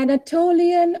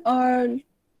 Anatolian, or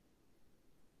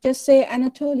just say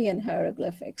Anatolian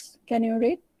hieroglyphics. Can you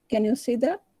read? Can you see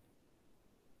that?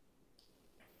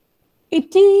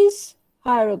 It is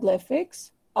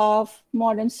hieroglyphics of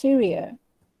modern Syria,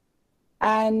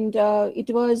 and it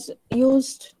was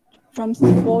used from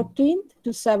 14th to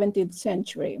 17th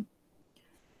century.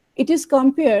 It is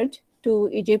compared to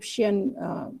Egyptian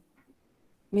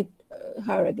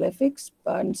hieroglyphics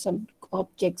and some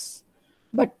objects,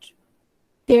 but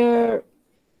they're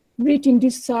written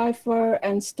decipher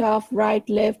and stuff, right,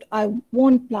 left. I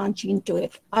won't plunge into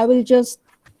it. I will just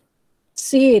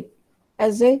see it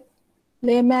as a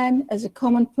layman, as a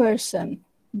common person.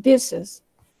 This is,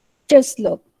 just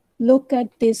look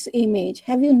at this image.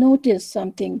 Have you noticed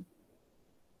something?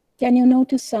 Can you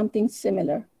notice something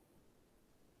similar?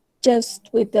 Just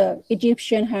with the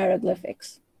Egyptian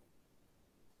hieroglyphics.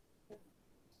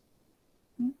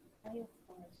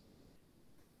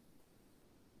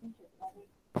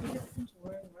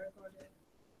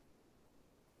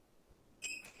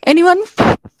 Anyone?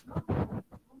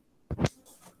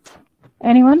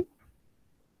 Anyone?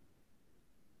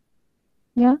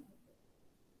 Yeah?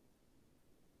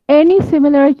 Any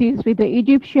similarities with the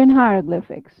Egyptian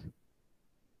hieroglyphics?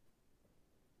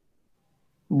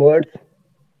 Birds.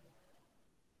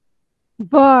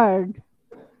 Bird.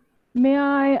 May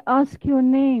I ask your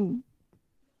name?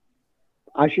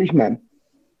 Ashish, ma'am.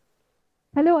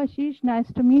 Hello, Ashish.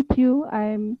 Nice to meet you.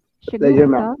 I'm Pleasure, Shagufta.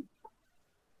 ma'am.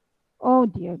 Oh,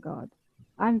 dear God.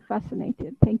 I'm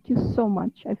fascinated. Thank you so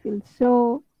much. I feel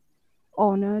so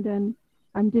honored and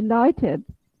I'm delighted.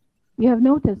 You have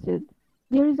noticed it.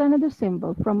 There is another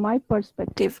symbol. From my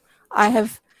perspective, I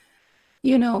have,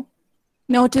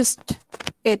 noticed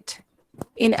it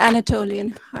in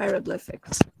Anatolian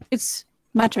hieroglyphics. It's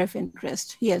matter of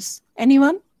interest. Yes.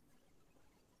 Anyone?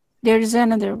 There is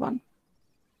another one.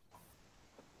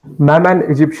 Ma'am,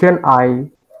 an Egyptian eye.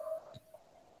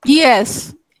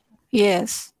 Yes.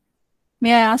 Yes.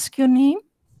 May I ask your name?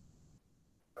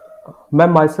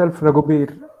 Ma'am, myself,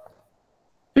 Raghubir.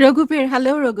 Raghubir.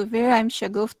 Hello, Raghubir. I'm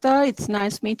Shagufta. It's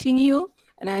nice meeting you,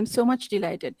 and I'm so much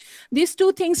delighted. These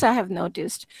two things I have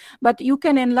noticed, but you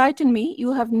can enlighten me.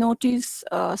 You have noticed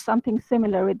something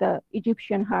similar with the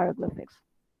Egyptian hieroglyphics.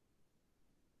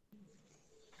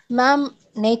 Ma'am,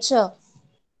 nature.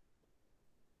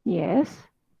 Yes.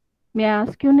 May I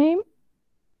ask your name?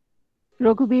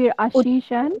 Raghubir, Ashish,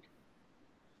 and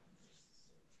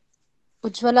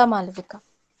Ujjwala Malvika.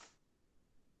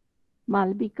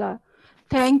 Malvika.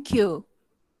 Thank you.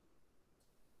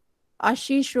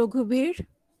 Ashish, Raghubir,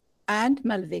 and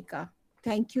Malvika.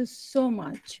 Thank you so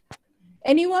much.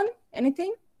 Anyone?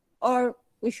 Anything? Or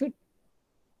we should?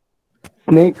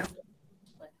 Snake.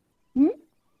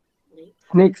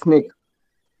 Snake.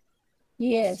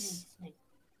 Yes.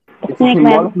 It's a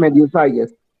symbol of Medusa, I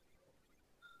guess.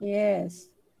 Yes,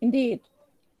 indeed.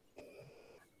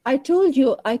 I told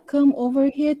you I come over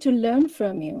here to learn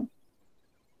from you.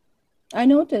 I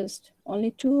noticed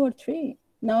only 2 or 3.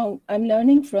 Now I'm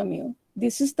learning from you.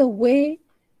 This is the way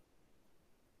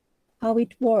how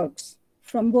it works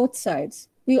from both sides.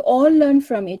 We all learn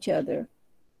from each other.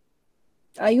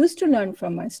 I used to learn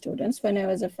from my students when I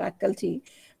was a faculty.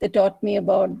 They taught me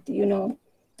about,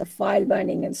 the file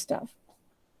binding and stuff.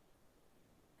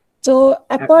 So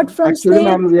apart from Actually,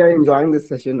 ma'am, we are enjoying this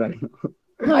session right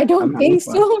now. I don't think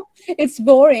so. It's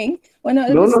boring. When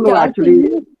I was No.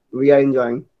 Actually, we are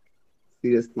enjoying.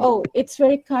 Seriously. Oh, it's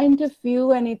very kind of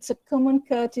you, and it's a common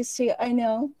courtesy. I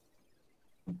know.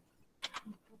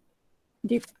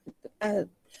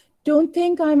 Don't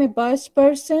think I'm a biased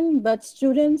person, but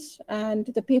students and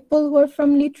the people who are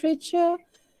from literature,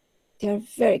 they're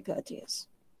very courteous.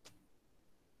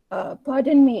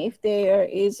 Pardon me if there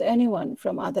is anyone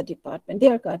from other department, they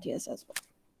are courteous as well.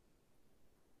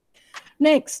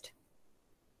 Next,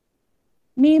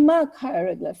 Mi'kmaq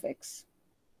hieroglyphics.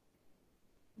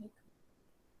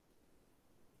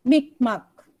 Mi'kmaq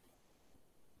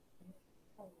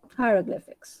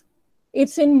hieroglyphics.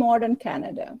 It's in modern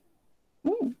Canada.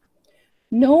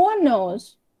 No one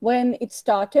knows when it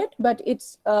started, but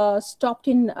it's stopped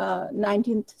in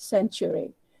 19th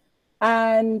century.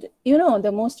 And you know,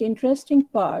 the most interesting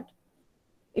part,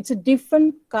 it's a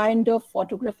different kind of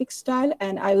photographic style,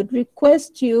 and I would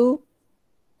request you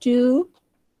to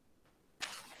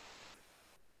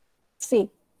see.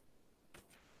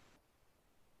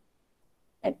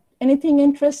 Anything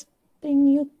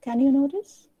interesting can you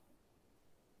notice?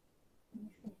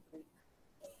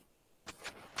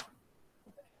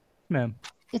 Ma'am.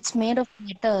 It's made of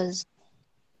letters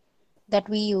that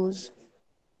we use.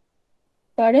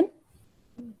 Pardon?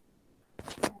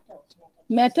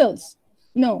 Metals.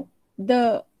 No,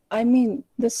 I mean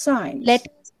the signs.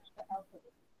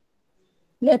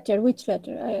 Letter, which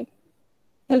letter?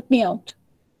 Help me out.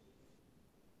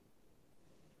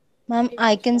 Ma'am,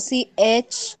 I can see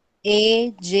H,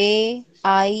 A, J,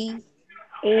 I,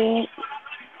 O,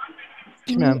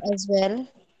 T Ma'am. as well.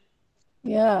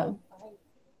 Yeah.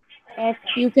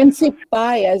 You can see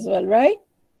pi as well, right?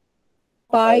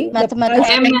 Pi, Mathematics.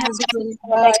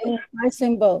 pi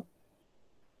symbol.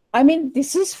 I mean,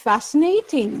 this is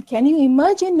fascinating. Can you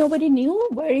imagine nobody knew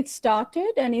where it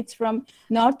started, and it's from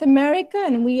North America,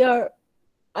 and we are,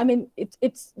 I mean,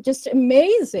 it's just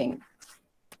amazing.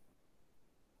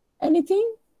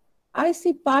 Anything? I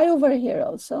see pi over here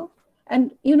also.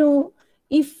 And, you know,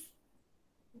 if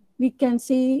we can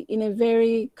see in a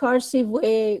very cursive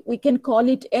way, we can call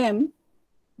it M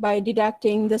by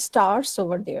deducting the stars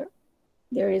over there.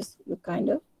 There is a kind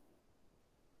of.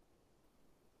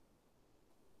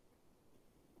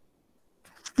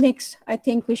 Next, I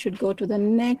think we should go to the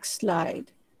next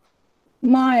slide.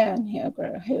 Mayan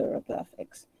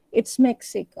hieroglyphics. It's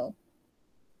Mexico.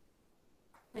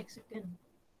 Mexican.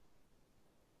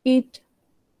 It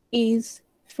is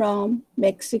from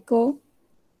Mexico,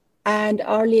 and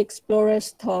early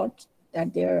explorers thought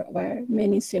that there were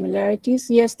many similarities.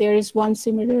 Yes, there is one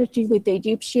similarity with the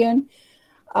Egyptian.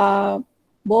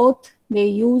 Both, they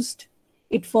used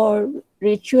it for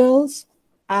rituals,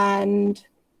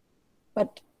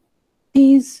 but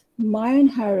these Mayan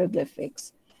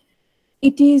hieroglyphics,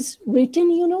 it is written,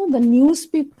 you know, the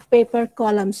newspaper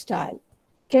column style.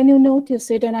 Can you notice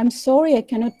it? And I'm sorry, I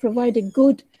cannot provide a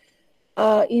good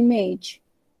image.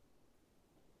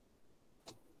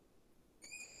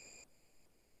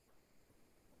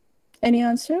 Any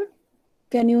answer?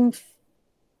 Can you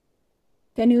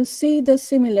see the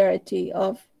similarity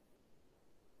of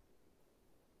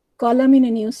column in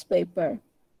a newspaper?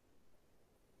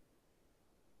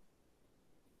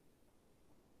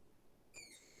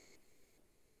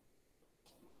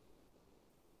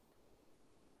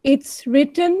 It's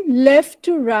written left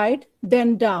to right,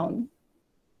 then down.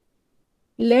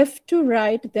 Left to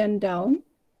right, then down.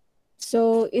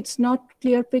 So it's not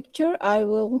clear picture. I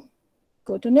will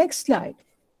go to next slide.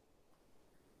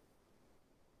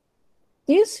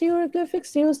 These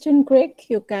hieroglyphics used in Greek,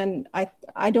 you can,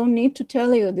 I don't need to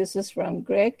tell you, this is from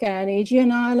Greek and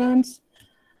Aegean Islands,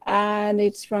 and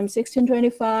it's from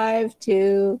 1625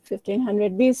 to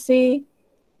 1500 BC,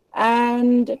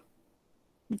 and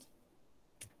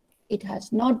it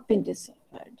has not been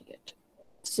deciphered yet.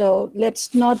 So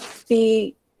let's not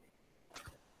be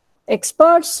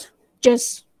experts.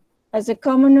 Just as a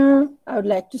commoner, I would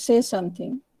like to say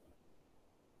something.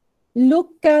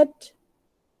 Look at,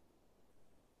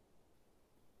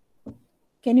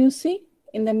 can you see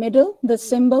in the middle, the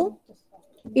symbol?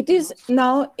 It is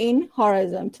now in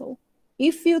horizontal.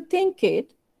 If you think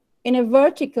it in a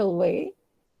vertical way,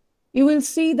 you will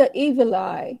see the evil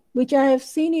eye, which I have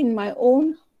seen in my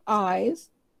own eyes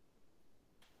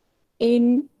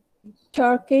in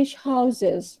Turkish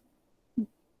houses.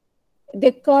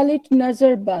 They call it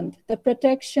Nazarband, the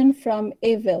protection from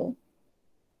evil.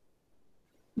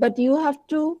 But you have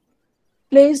to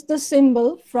place the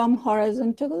symbol from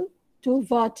horizontal to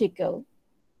vertical.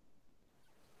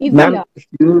 Ma'am,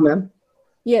 excuse me, ma'am.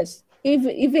 Yes,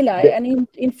 evil eye,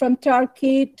 and from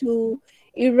Turkey to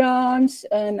Iran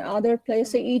and other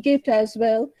places, Egypt as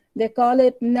well, they call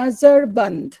it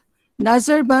Nazarband.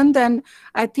 Nazarband, and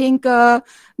I think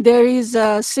there is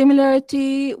a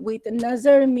similarity with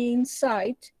Nazar means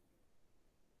sight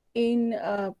in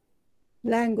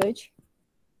language.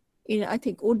 in, I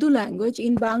think, Urdu language.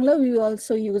 In Bangla, we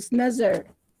also use nazar.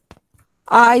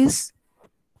 Eyes,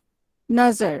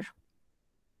 nazar.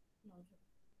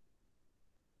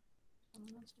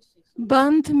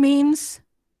 Band means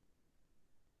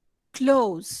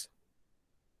close.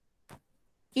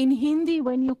 In Hindi,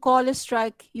 when you call a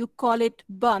strike, you call it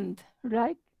band,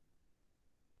 right?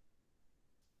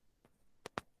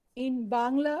 In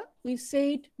Bangla, we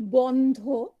say it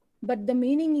bondho, but the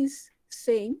meaning is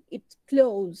same, it's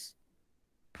close.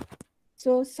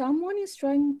 So someone is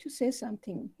trying to say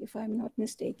something, if I'm not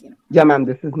mistaken. Yeah, ma'am,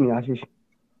 this is me, Ashish.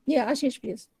 Yeah, Ashish,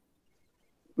 please.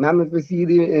 Ma'am, if we see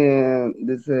the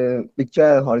this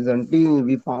picture horizontally,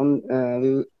 we found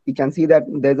we can see that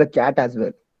there's a cat as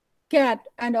well. Cat,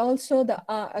 and also the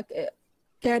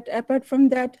cat, apart from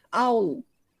that, owl.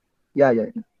 Yeah.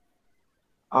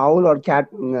 Owl or cat,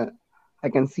 I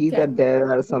can see Cat. that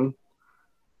there are some.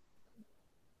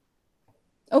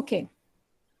 Okay.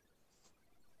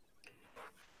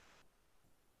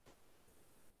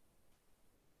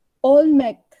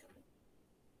 Olmec.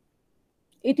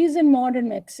 It is in modern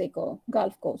Mexico,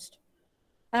 Gulf Coast.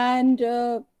 And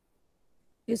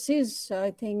this is,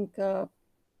 I think,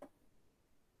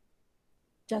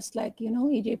 just like,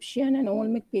 Egyptian and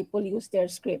Olmec people use their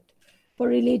script for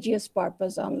religious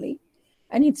purpose only.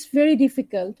 And it's very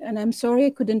difficult. And I'm sorry I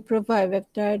couldn't provide.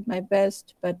 I've tried my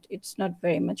best, but it's not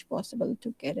very much possible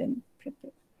to get in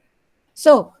prepared.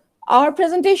 So our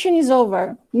presentation is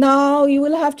over. Now you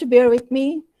will have to bear with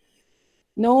me.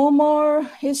 No more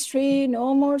history,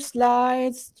 no more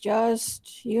slides, just,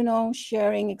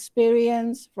 sharing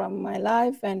experience from my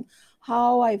life and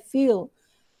how I feel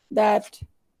that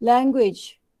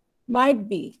language might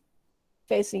be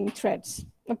facing threats.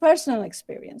 A personal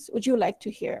experience. Would you like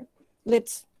to hear?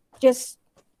 Let's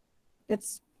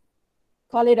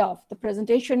call it off. The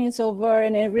presentation is over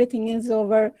and everything is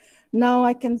over. Now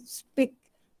I can speak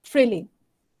freely.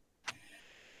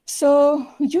 So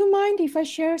would you mind if I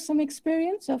share some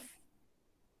experience of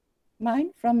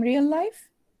mine from real life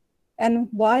and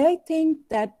why I think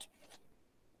that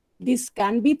this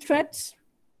can be threats?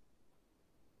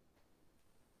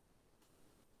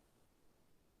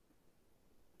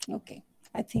 Okay,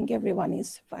 I think everyone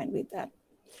is fine with that.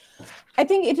 I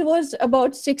think it was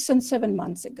about 6 and 7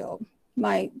 months ago.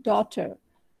 My daughter,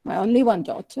 my only one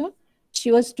daughter,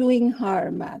 she was doing her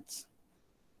maths.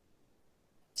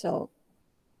 So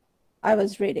I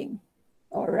was reading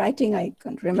or writing, I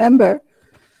can't remember.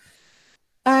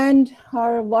 And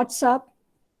her WhatsApp,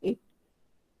 it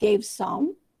gave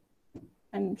sound.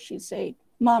 And she said,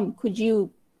 "Mom, could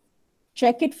you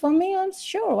check it for me?" I was,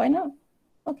 "Sure, why not?"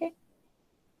 Okay.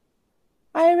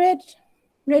 I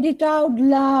read it out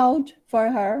loud for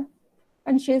her.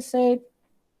 And she said,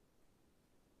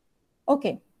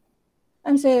 "Okay."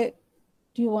 And say,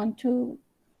 "Do you want to,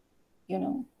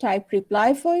 type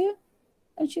reply for you?"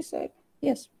 And she said,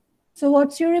 "Yes." "So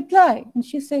what's your reply?" And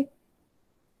she said,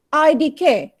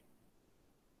 "IDK."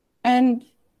 And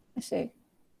I say,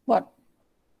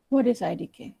 What is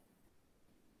IDK?"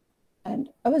 And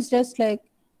I was just like,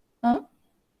 "Huh?"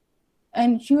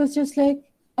 And she was just like,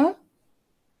 "Huh?"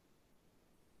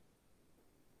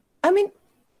 I mean,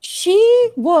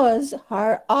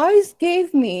 her eyes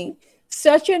gave me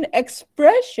such an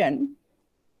expression.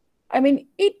 I mean,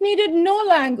 it needed no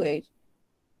language.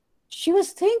 She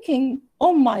was thinking,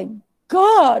 "Oh my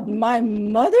God, my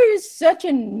mother is such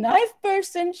a naive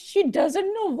person. She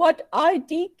doesn't know what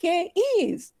IDK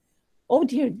is. Oh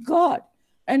dear God."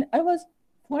 And I was,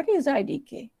 "What is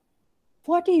IDK?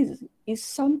 What is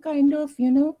some kind of,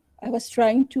 I was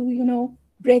trying to,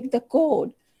 break the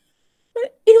code."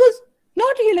 But it was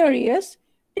not hilarious.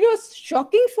 It was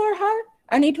shocking for her.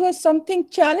 And it was something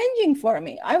challenging for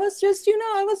me. I was just,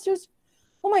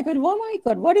 oh my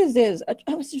God, what is this?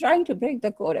 I was trying to break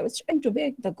the code.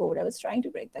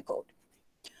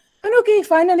 And okay,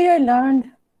 finally I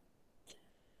learned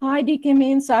IDK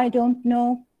means I don't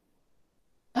know.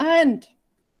 And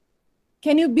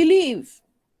can you believe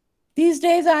these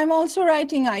days I'm also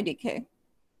writing IDK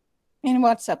in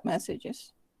WhatsApp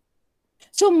messages.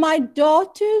 So my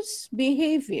daughter's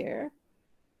behavior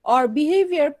or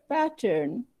behavior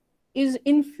pattern is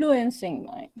influencing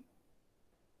mine.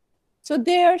 So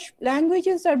their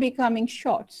languages are becoming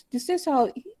shorts. This is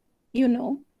how,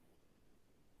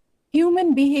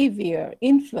 human behavior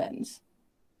influence.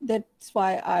 That's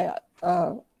why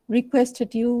I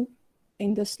requested you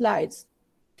in the slides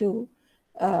to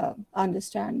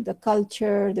understand the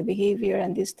culture, the behavior,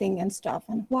 and this thing and stuff,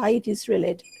 and why it is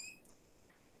related.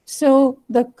 So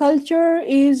the culture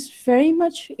is very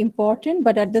much important,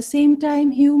 but at the same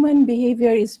time, human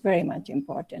behavior is very much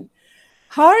important.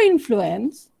 Her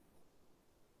influence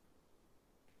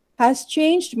has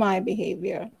changed my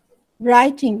behavior,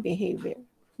 writing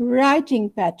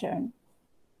pattern.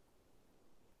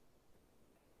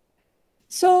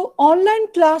 So online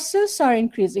classes are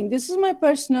increasing. This is my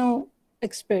personal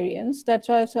experience. That's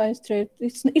why I said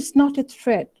it's not a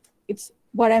threat. It's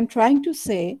what I'm trying to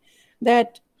say,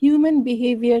 that human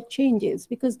behavior changes,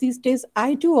 because these days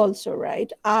I do also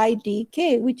write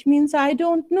IDK, which means I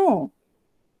don't know.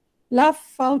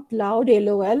 Laugh out loud,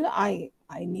 LOL.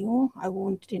 I knew, I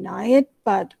won't deny it,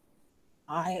 but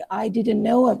I didn't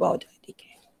know about IDK.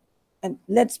 And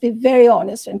let's be very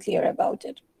honest and clear about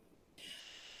it.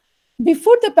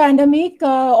 Before the pandemic,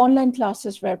 online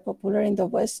classes were popular in the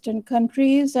Western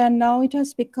countries, and now it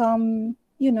has become,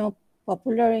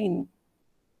 popular in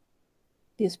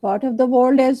this part of the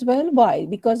world as well. Why?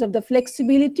 Because of the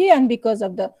flexibility and because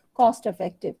of the cost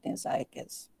effectiveness, I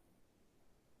guess.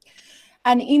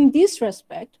 And in this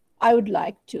respect, I would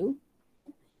like to,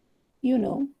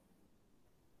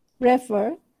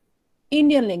 refer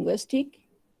Indian linguistic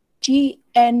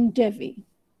G.N. Devi,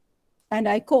 and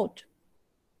I quote,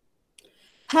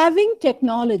 "Having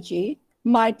technology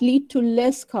might lead to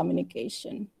less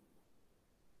communication."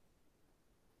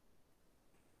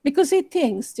 Because he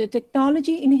thinks the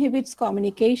technology inhibits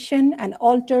communication and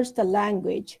alters the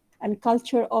language and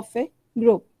culture of a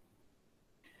group.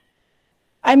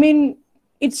 I mean,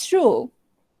 it's true.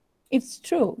 It's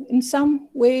true. In some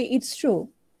way, it's true.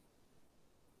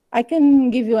 I can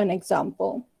give you an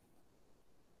example.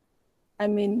 I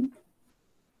mean,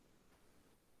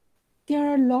 there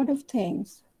are a lot of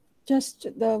things, just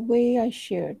the way I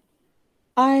shared.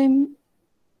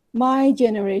 My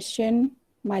generation,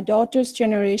 my daughter's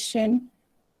generation,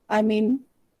 I mean,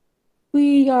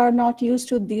 we are not used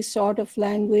to this sort of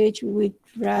language. We'd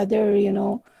rather,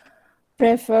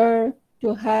 prefer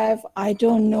to have, I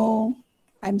don't know,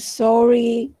 I'm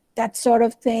sorry, that sort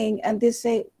of thing. And they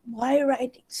say, why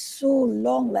write so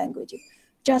long language?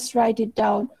 Just write it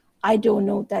down. I don't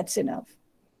know, that's enough.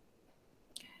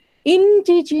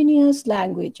 Indigenous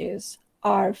languages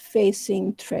are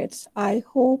facing threats. I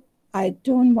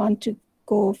don't want to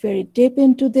go very deep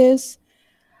into this,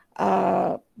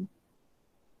 but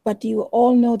you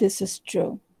all know this is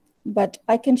true. But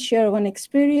I can share one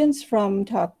experience from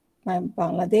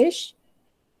Bangladesh.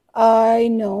 I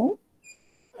know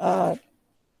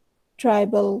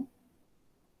tribal,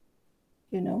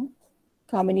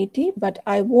 community, but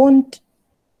I won't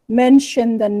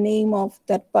mention the name of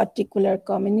that particular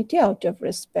community out of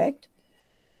respect.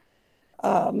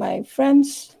 My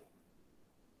friends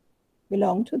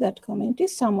belong to that community,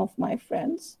 some of my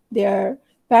friends. Their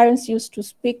parents used to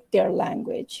speak their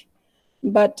language,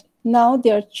 but now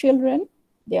their children,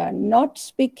 they are not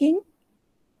speaking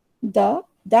that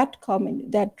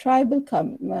tribal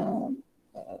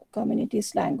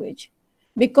community's language,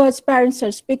 because parents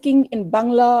are speaking in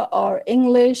Bangla or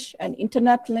English and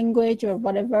internet language or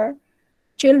whatever.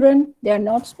 Children, they are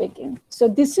not speaking. So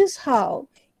this is how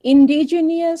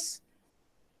indigenous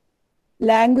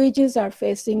languages are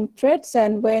facing threats.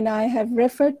 And when I have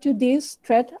referred to this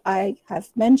threat, I have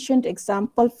mentioned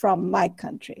example from my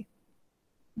country,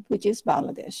 which is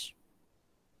Bangladesh.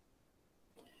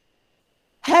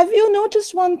 Have you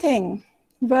noticed one thing?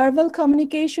 Verbal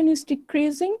communication is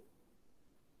decreasing.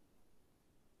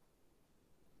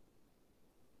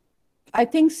 I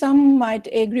think some might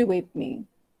agree with me.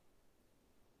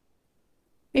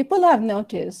 People have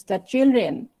noticed that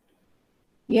children,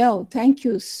 thank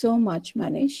you so much,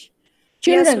 Manish.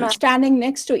 Children Yes, standing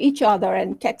next to each other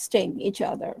and texting each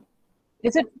other.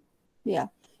 Is it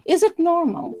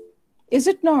normal? Is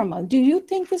it normal? Do you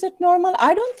think, is it normal?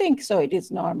 I don't think so it is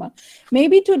normal.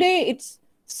 Maybe today it's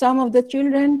some of the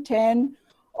children, 10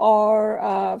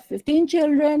 or 15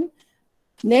 children.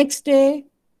 Next day,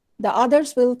 the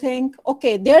others will think,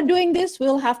 okay, they're doing this,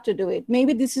 we'll have to do it.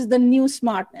 Maybe this is the new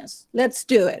smartness. Let's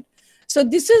do it. So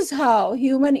this is how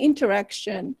human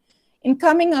interaction in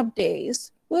coming up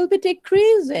days will be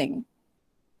decreasing.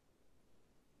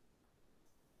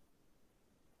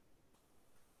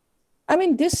 I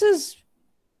mean, this is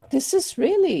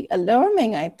really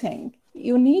alarming, I think.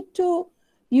 You need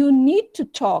to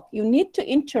talk, you need to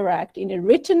interact in a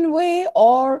written way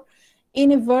or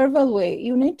in a verbal way.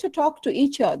 You need to talk to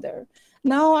each other.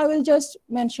 Now I will just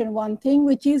mention one thing,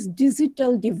 which is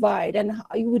digital divide. And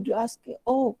you would ask,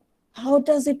 oh, how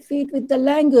does it fit with the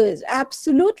language?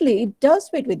 Absolutely, it does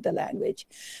fit with the language.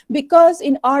 Because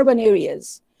in urban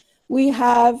areas, we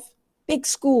have big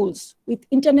schools with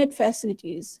internet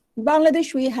facilities. In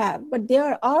Bangladesh we have, but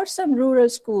there are some rural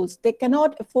schools. They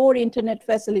cannot afford internet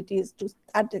facilities to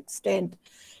that extent,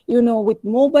 with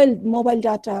mobile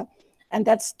data and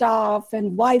that stuff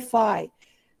and Wi-Fi.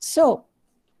 So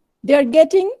They're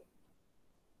getting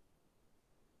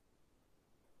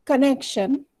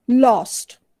connection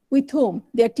lost. With whom?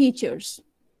 Their teachers.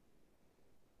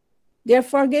 They're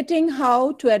forgetting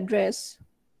how to address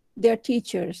their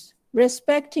teachers,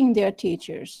 respecting their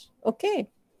teachers. Okay.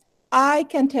 I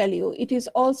can tell you it is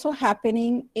also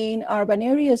happening in urban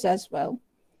areas as well.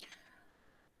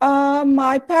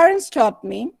 My parents taught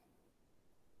me,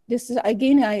 this is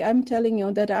again, I'm telling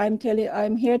you that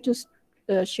I'm here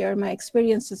to share my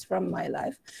experiences from my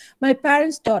life. My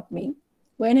parents taught me,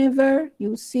 whenever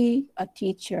you see a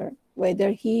teacher,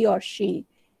 whether he or she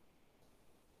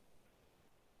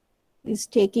is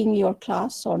taking your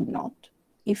class or not,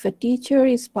 if a teacher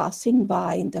is passing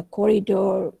by in the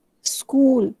corridor,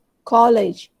 school,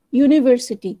 college,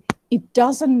 university, it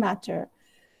doesn't matter,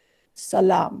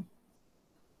 salam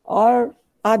or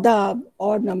adab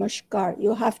or namaskar,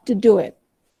 you have to do it.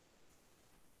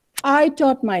 I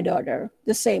taught my daughter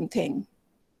the same thing.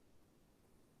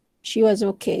 She was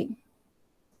okay.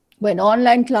 When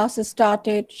online classes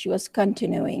started, she was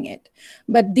continuing it.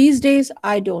 But these days,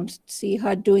 I don't see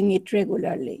her doing it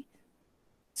regularly.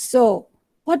 So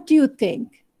what do you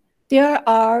think? There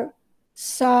are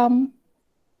some,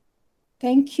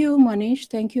 thank you, Manish,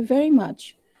 thank you very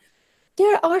much.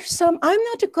 There are some, I'm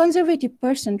not a conservative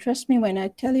person, trust me when I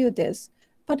tell you this,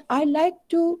 but I like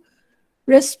to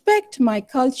respect my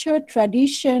culture,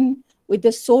 tradition with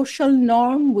the social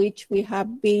norm, which we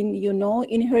have been,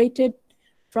 inherited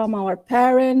from our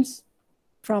parents,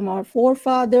 from our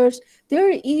forefathers.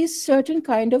 There is certain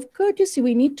kind of courtesy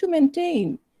we need to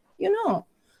maintain,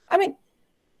 I mean,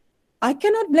 I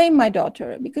cannot blame my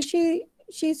daughter because she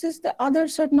says the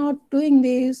others are not doing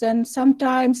this, and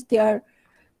sometimes they are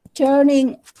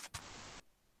turning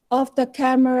off the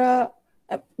camera.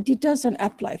 It doesn't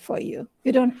apply for you.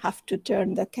 You don't have to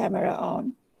turn the camera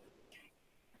on.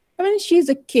 I mean, she's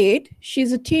a kid,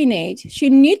 she's a teenage, she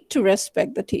needs to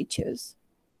respect the teachers.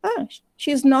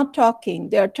 She's not talking,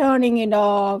 they're turning it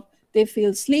off, they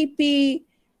feel sleepy,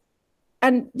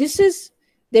 and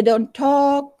they don't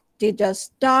talk, they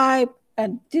just type,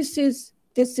 and this is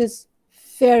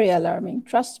very alarming.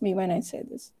 Trust me when I say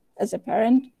this, as a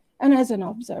parent and as an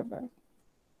observer.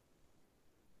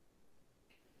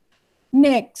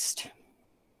 Next,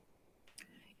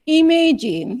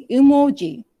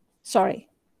 emoji. Sorry,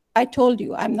 I told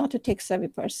you I'm not a tech-savvy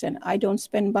person. I don't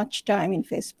spend much time in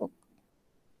Facebook,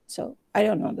 so I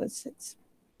don't know this.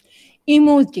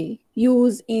 Emoji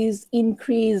use is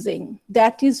increasing.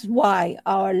 That is why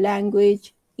our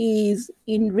language is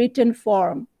in written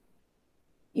form.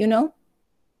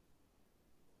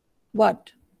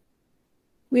 What?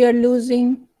 We are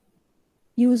losing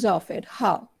use of it.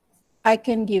 How? I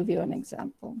can give you an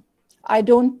example. I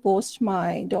don't post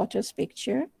my daughter's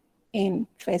picture in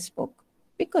Facebook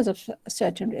because of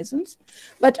certain reasons,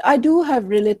 but I do have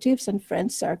relatives and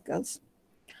friend circles.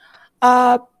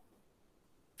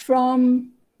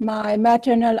 From my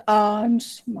maternal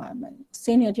aunts, my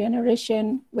senior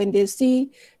generation, when they see,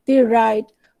 they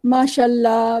write,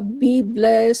 "Mashallah, be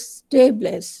blessed, stay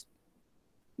blessed."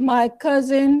 My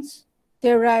cousins,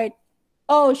 they write,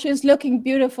 "Oh, she's looking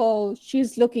beautiful,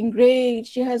 she's looking great,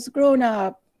 she has grown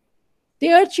up."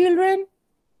 Their children,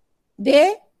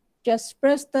 they just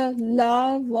press the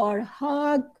love or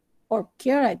hug or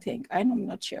care, I think, I'm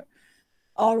not sure,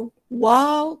 or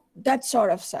wow, that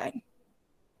sort of sign.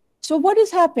 So what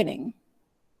is happening?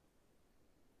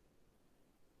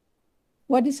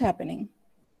 What is happening?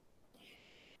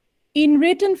 In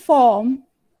written form,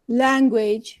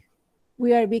 language,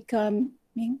 we are becoming,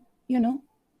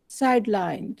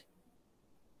 sidelined,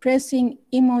 pressing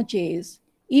emojis.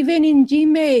 Even in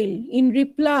Gmail, in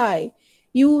reply,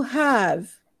 you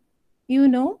have,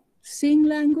 sign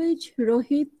language,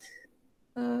 Rohit,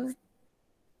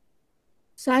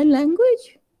 sign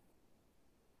language?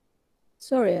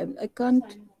 Sorry, I can't.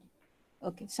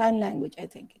 Okay, sign language, I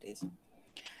think it is.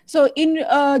 So in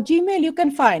Gmail, you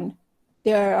can find,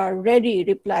 there are ready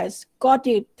replies, got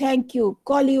it, thank you,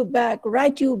 call you back,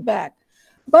 write you back.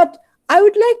 But I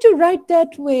would like to write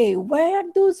that way. Where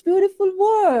are those beautiful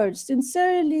words?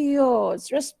 Sincerely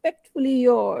yours, respectfully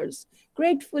yours,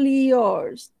 gratefully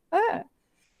yours.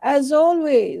 As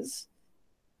always,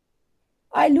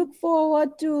 I look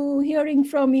forward to hearing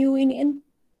from you in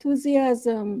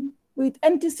enthusiasm, with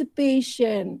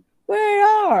anticipation. Where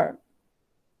are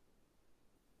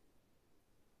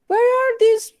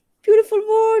these beautiful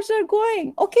words are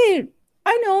going? Okay,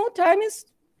 I know time is,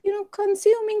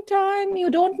 consuming time. You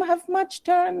don't have much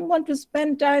time. You want to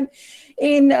spend time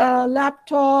in a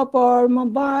laptop or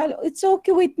mobile. It's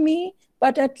okay with me,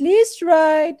 but at least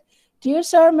write, "Dear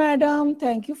sir, madam,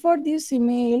 thank you for this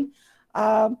email.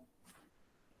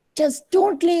 Just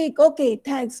don't click. Okay,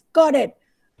 thanks. Got it.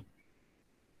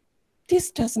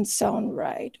 This doesn't sound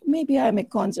right. Maybe I'm a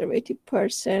conservative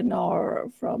person or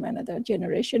from another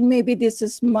generation. Maybe this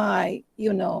is my,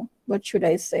 what should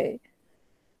I say?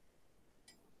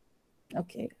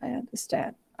 Okay, I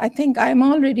understand. I think I'm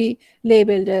already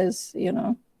labeled as,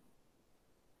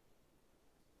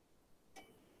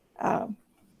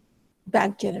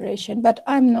 back generation, but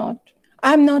I'm not.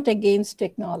 I'm not against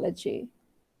technology.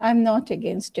 I'm not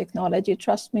against technology.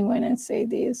 Trust me when I say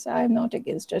this. I'm not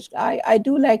against it. I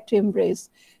do like to embrace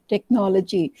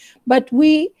technology, but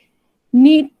we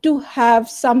need to have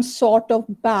some sort of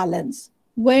balance.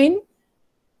 When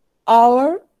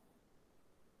our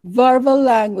verbal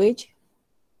language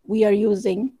we are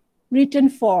using, written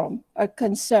form are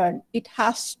concerned, it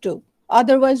has to.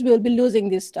 Otherwise, we'll be losing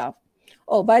this stuff.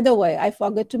 Oh, by the way, I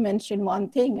forgot to mention one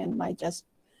thing, and my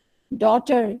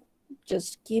daughter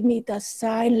just give me the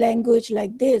sign language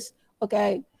like this. Okay,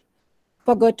 I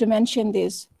forgot to mention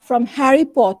this. From Harry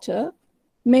Potter,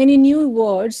 many new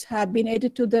words have been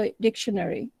added to the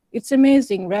dictionary. It's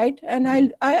amazing, right? And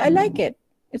I like it.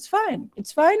 It's fine.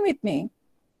 It's fine with me.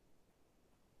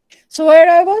 So where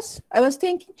I was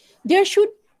thinking there should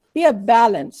be a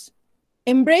balance.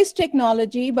 Embrace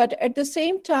technology, but at the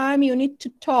same time, you need to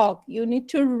talk, you need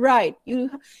to write.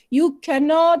 You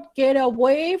cannot get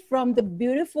away from the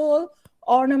beautiful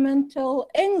ornamental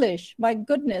English. My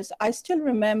goodness, I still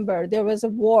remember there was a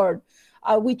word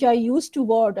which I used to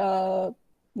word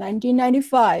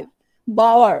 1995,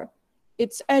 bower.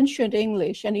 It's ancient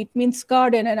English and it means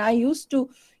garden. And I used to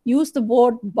use the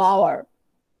word bower.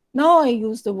 Now I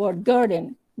use the word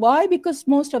garden. Why? Because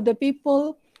most of the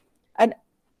people, and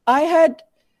I had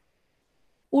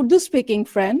Urdu speaking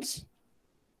friends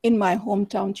in my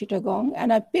hometown, Chittagong,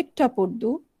 and I picked up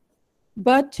Urdu.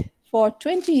 But for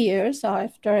 20 years,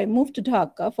 after I moved to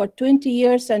Dhaka, for 20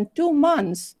 years and 2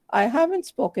 months, I haven't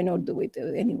spoken Urdu with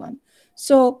anyone.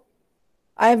 So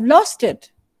I've lost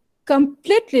it,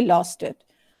 completely lost it.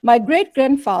 My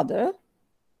great-grandfather,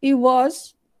 he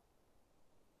was,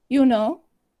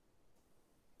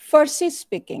 Farsi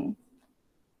speaking.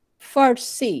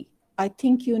 Farsi, I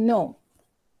think you know.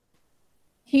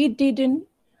 He didn't,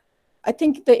 I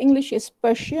think the English is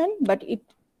Persian, but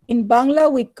in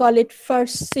Bangla, we call it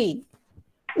Farsi.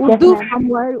 Urdu, from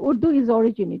where Urdu is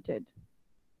originated.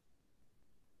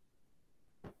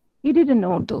 He didn't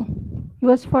know Urdu. He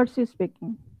was Farsi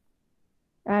speaking.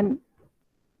 And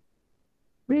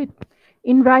read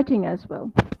in writing as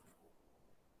well.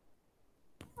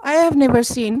 I have never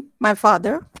seen my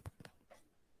father.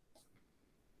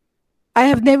 I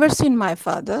have never seen my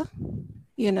father,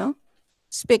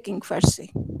 speaking Farsi.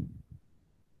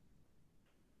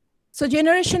 So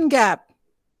generation gap,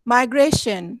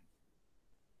 migration,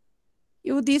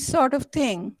 this sort of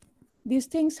thing, these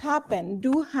things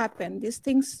do happen, these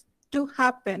things do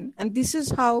happen. And this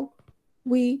is how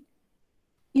we,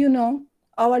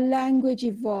 our language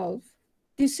evolve.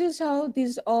 This is how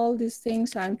all these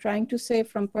things I'm trying to say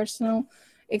from personal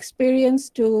experience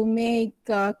to make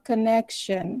a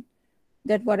connection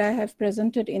that what I have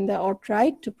presented or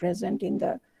tried to present in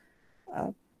the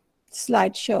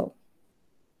slideshow.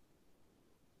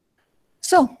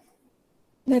 So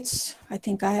I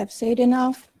think I have said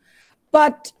enough,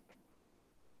 but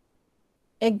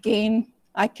again,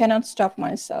 I cannot stop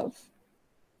myself.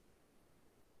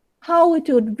 How it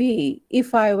would be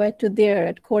if I were there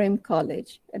at Coram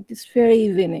College at this very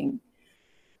evening,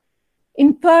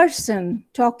 in person,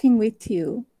 talking with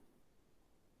you.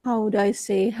 How would I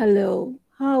say hello?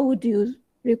 How would you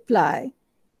reply?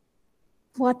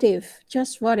 What if,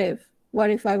 just what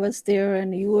if I was there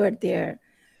and you were there,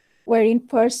 where in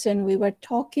person we were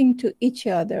talking to each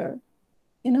other,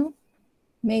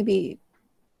 maybe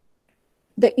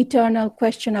the eternal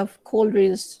question of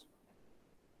Coleridge's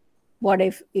what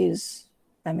if is,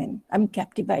 I'm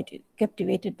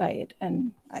captivated by it.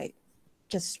 And I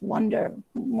just wonder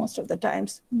most of the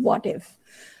times, what if?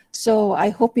 So I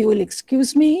hope you will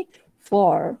excuse me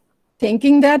for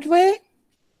thinking that way.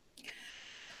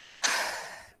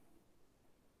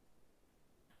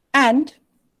 And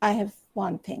I have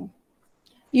one thing.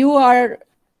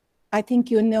 I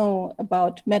think you know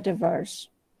about metaverse.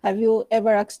 Have you ever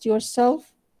asked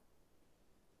yourself,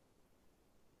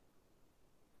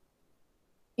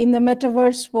 in the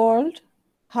metaverse world,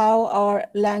 how our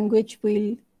language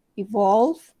will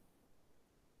evolve?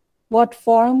 What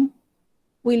form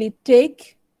will it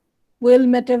take? Will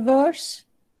metaverse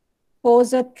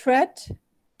pose a threat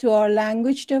to our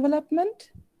language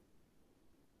development?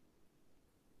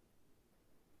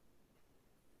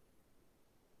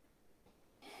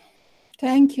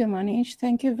 Thank you, Manish.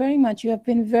 Thank you very much. You have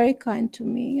been very kind to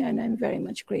me, and I'm very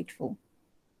much grateful.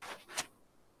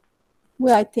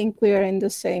 Well, I think we are in the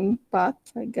same path,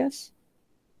 I guess.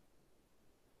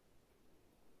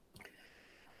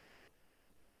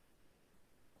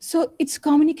 So it's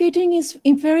communicating is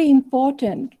very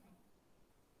important.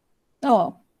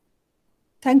 Oh,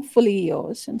 thankfully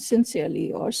yours and sincerely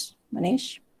yours,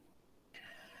 Manish.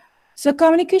 So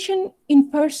communication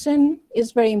in person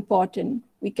is very important.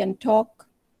 We can talk,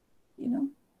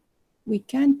 we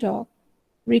can talk.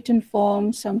 Written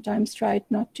form, sometimes try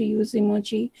not to use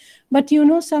emoji. But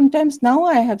sometimes now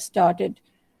I have started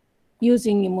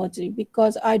using emoji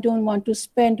because I don't want to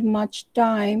spend much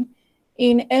time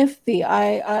in FB.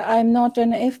 I'm not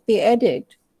an FB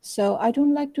addict, so I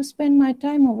don't like to spend my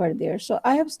time over there. So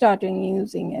I have started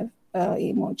using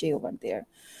emoji over there.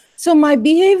 So my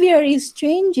behavior is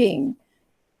changing.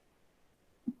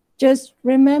 Just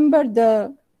remember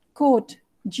the quote,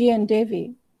 G.N.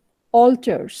 Davy,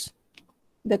 alters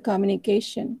the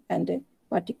communication and a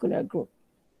particular group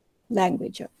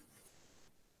language.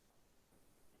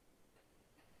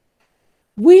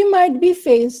 We might be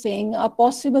facing a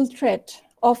possible threat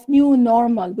of new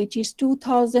normal, which is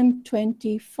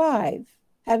 2025.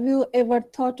 Have you ever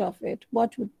thought of it?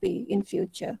 What would be in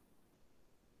future?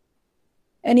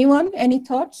 Anyone? Any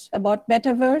thoughts about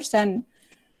metaverse and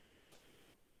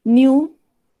new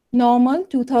normal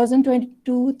 2020,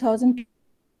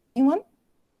 2021?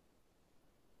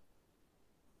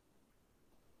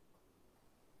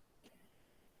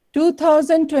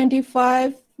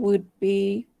 "2025 would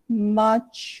be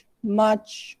much,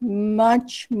 much,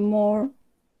 much more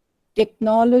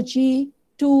technology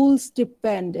tools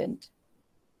dependent."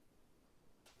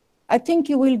 I think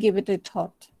you will give it a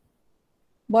thought.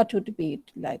 What would it be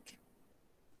like?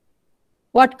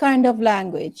 What kind of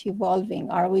language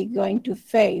evolving are we going to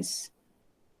face?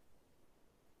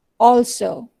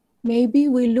 Also, maybe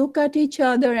we look at each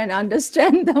other and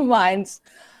understand the minds.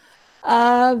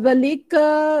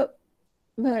 Valika,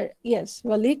 well, yes,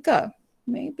 Valika,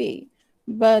 maybe,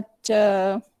 but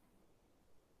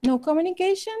no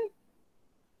communication?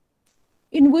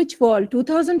 In which world,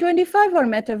 2025 or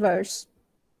metaverse?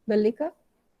 Valika?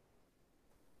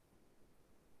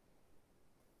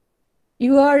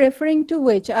 You are referring to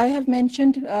which? I have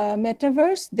mentioned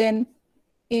metaverse, then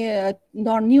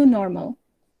new normal,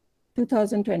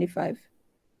 2025,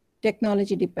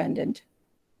 technology dependent.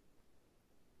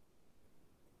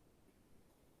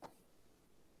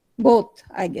 Both,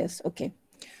 I guess, okay.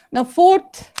 Now,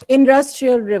 fourth,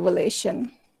 industrial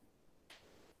revolution.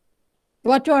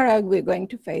 What are we going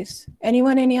to face?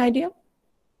 Anyone, any idea?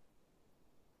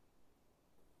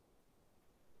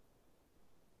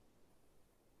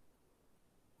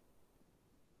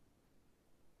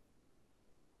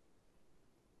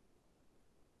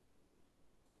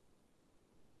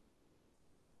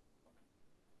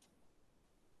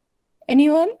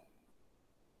 Anyone?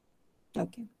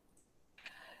 Okay.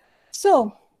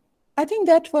 So I think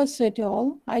that was it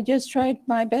all. I just tried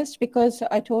my best because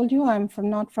I told you I'm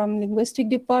not from linguistic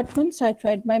departments. I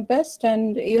tried my best,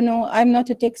 and I'm not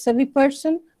a tech savvy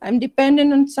person. I'm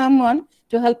dependent on someone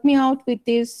to help me out with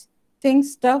these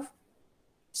stuff.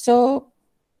 So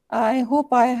I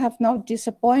hope I have not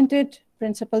disappointed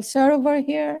Principal Sir over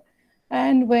here.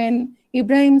 And when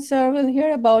Ibrahim Sir will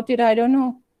hear about it, I don't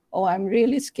know. Oh, I'm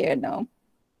really scared now.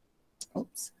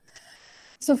 Oops.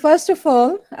 So first of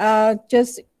all,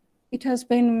 it has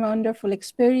been a wonderful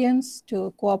experience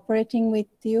to cooperating with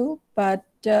you. But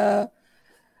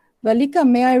Valika,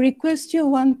 may I request you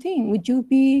one thing? Would you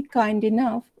be kind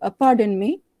enough, pardon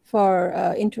me for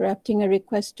interrupting a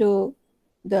request to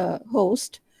the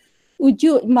host. Would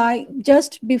you,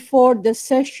 just before the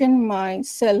session, my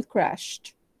cell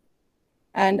crashed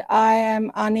and I am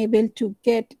unable to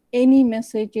get any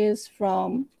messages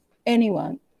from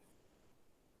anyone.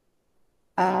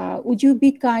 Would you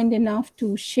be kind enough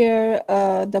to share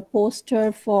the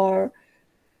poster for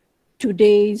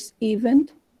today's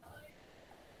event?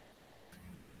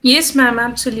 Yes, ma'am,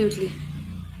 absolutely.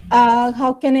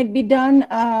 How can it be done?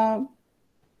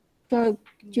 So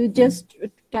you just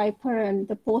type her and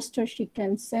the poster she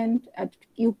can send.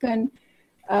 You can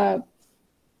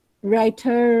write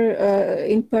her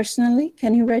in personally.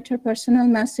 Can you write her personal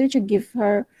message or give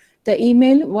her the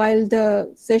email while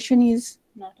the session is?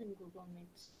 Not in Google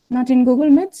Meets. Not in Google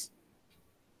Meets?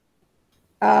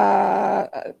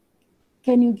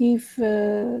 Can you give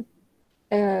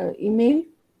email?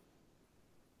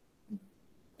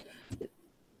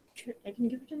 I can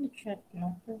give it in the chat,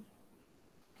 not for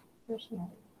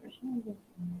personal.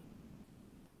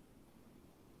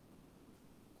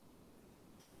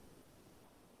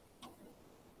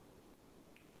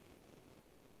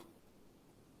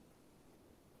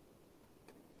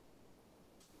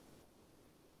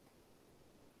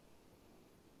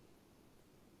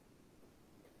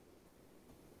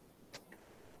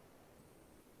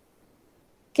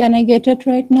 Can I get it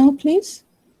right now, please?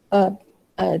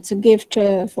 It's a gift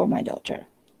for my daughter.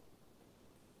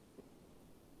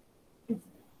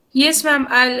 Yes, ma'am.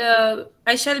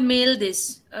 I shall mail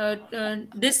this.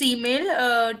 This email,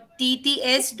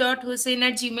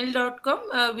 tts.hussain@gmail.com.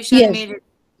 We shall Yes. mail it.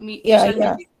 We Yeah, shall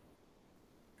yeah. mail it.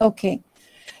 Okay.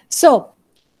 So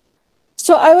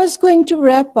I was going to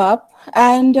wrap up,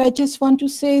 and I just want to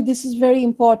say this is very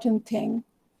important thing.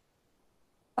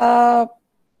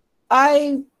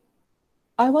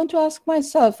 I want to ask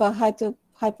myself a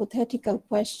hypothetical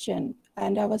question,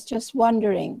 and I was just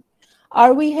wondering,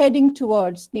 are we heading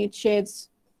towards Nietzsche's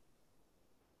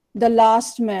the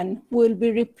last man who will be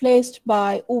replaced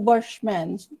by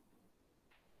Uberman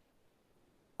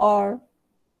or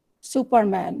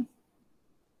Superman?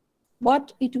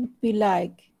 What it would be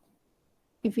like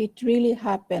if it really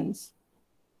happens?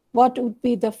 What would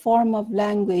be the form of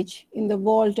language in the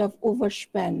world of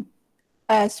Uberman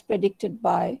as predicted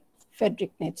by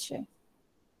Friedrich Nietzsche?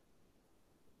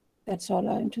 That's all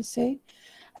I want to say.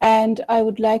 And I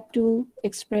would like to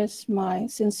express my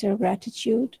sincere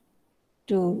gratitude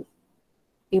to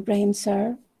Ibrahim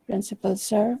sir, Principal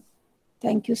sir.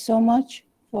 Thank you so much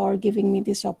for giving me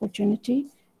this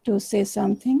opportunity to say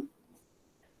something.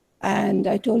 And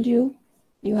I told you,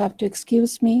 you have to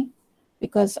excuse me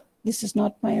because this is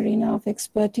not my arena of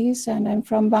expertise, and I'm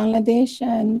from Bangladesh,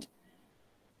 and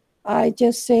I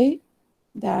just say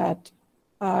that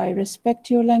I respect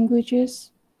your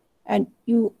languages, and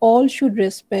you all should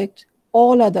respect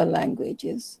all other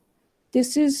languages.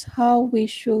 This is how we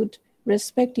should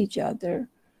respect each other.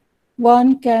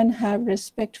 One can have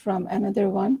respect from another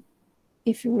one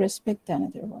if you respect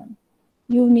another one.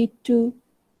 You need to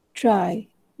try.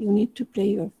 You need to play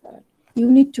your part. You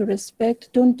need to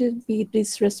respect. Don't be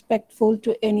disrespectful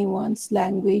to anyone's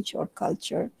language or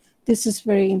culture. This is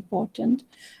very important.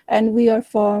 And we are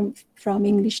from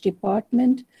English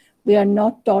department. We are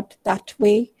not taught that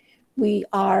way. We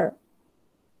are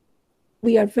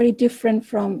very different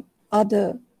from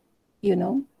other,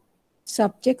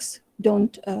 subjects.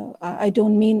 I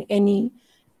don't mean any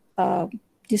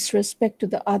disrespect to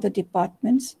the other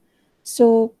departments.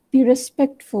 So be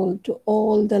respectful to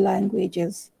all the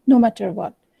languages, no matter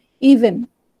what. Even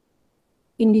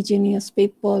indigenous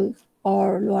people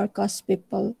or lower caste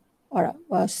people, or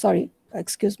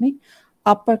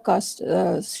upper caste,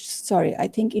 I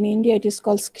think in India it is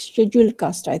called scheduled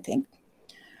caste, I think.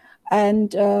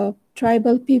 And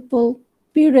tribal people,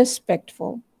 be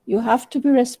respectful. You have to be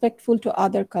respectful to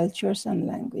other cultures and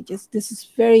languages. This is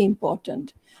very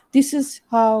important. This is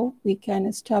how we can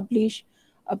establish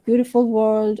a beautiful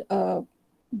world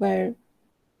where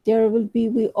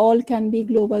we all can be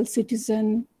global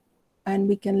citizen and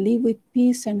we can live with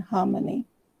peace and harmony.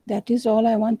 That is all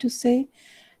I want to say.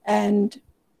 And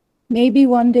maybe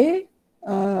one day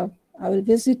I will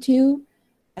visit you,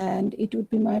 and it would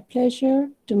be my pleasure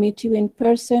to meet you in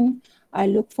person. I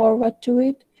look forward to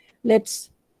it.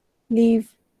 Let's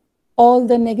leave all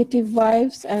the negative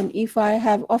vibes, and if I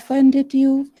have offended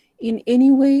you in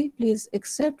any way, please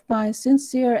accept my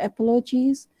sincere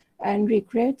apologies and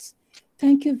regrets.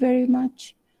 Thank you very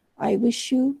much. I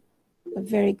wish you a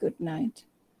very good night.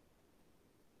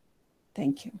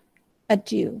 Thank you.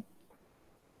 Adieu.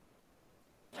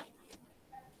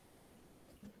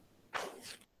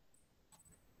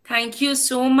 Thank you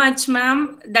so much,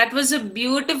 ma'am. That was a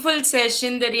beautiful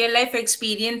session, the real life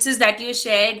experiences that you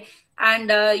shared. And,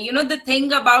 the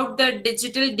thing about the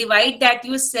digital divide that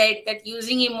you said, that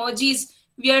using emojis,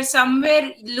 we are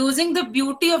somewhere losing the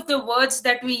beauty of the words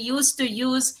that we used to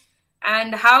use.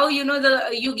 And how, you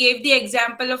gave the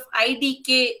example of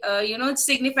IDK,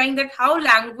 signifying that how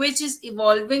language is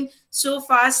evolving so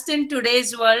fast in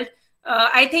today's world.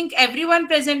 I think everyone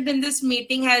present in this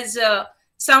meeting has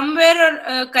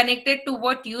somewhere connected to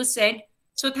what you said.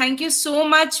 So thank you so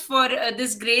much for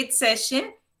this great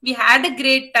session. We had a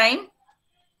great time.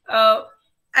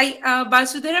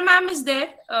 Basudhara ma'am is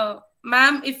there.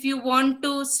 Ma'am, if you want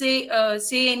to say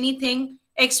anything,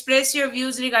 express your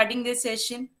views regarding this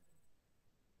session.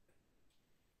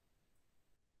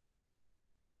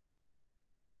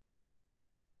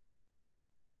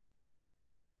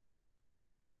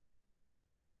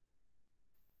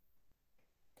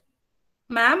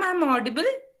 Ma'am, I'm audible.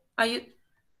 Are you?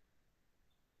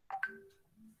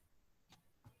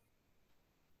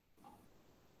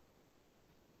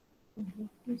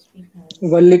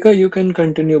 Vallika, you can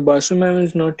continue. Basu ma'am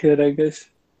is not here, I guess.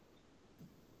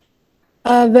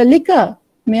 Vallika,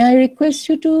 may I request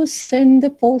you to send the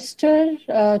poster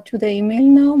to the email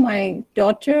now? My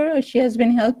daughter, she has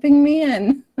been helping me,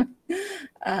 and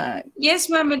yes,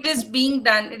 ma'am, it is being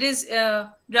done. It is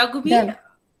Raghubir. Done.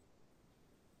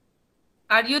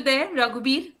 Are you there,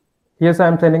 Raghubir? Yes,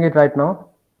 I'm sending it right now.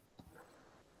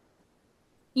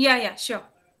 Yeah, sure.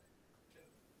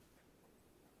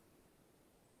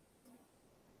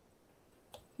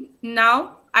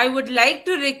 Now, I would like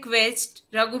to request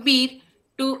Raghubir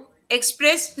to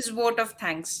express his vote of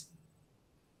thanks.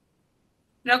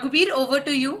 Raghubir, over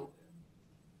to you.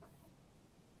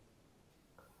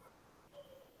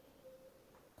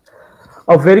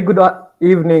 A very good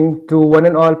evening to one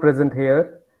and all present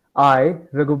here. I,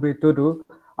 Raghubir Tudu,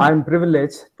 I am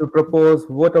privileged to propose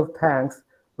vote of thanks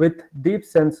with deep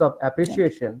sense of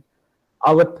appreciation.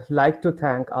 I would like to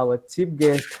thank our chief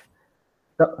guest,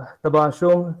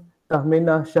 Tabashum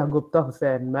Tahmina Shahgupta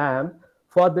Hussain ma'am,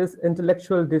 for this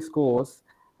intellectual discourse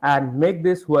and make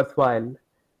this worthwhile.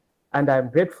 And I am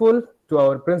grateful to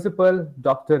our principal,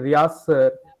 Dr. Riaz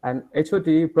sir, and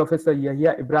HOD, Professor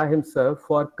Yahya Ibrahim sir,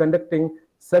 for conducting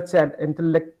such an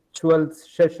intellectual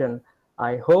session.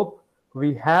 I hope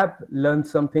we have learned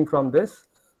something from this.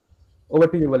 Over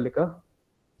to you, Vallika.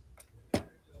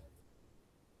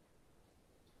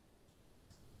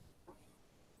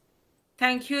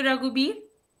 Thank you, Raghubir.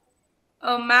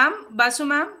 Ma'am, Basu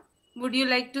ma'am, would you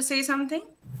like to say something?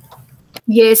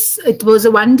 Yes, it was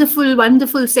a wonderful,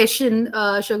 wonderful session,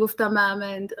 Shagufta ma'am.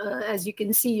 And as you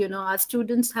can see, our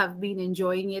students have been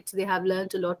enjoying it. They have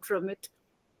learned a lot from it.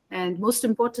 And most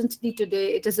importantly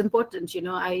today, it is important,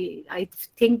 I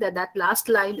think that last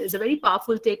line is a very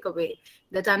powerful takeaway,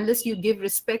 that unless you give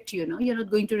respect, you're not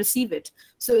going to receive it.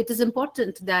 So it is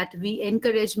important that we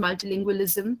encourage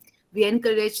multilingualism. We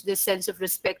encourage this sense of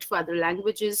respect for other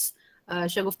languages.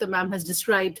 Shagufta ma'am has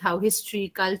described how history,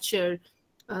 culture,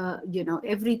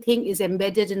 everything is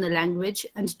embedded in a language,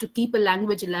 and to keep a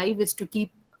language alive is to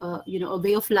keep, a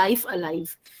way of life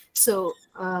alive. So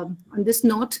on this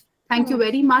note, thank you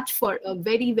very much for a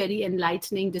very, very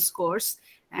enlightening discourse.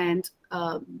 And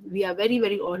we are very,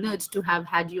 very honored to have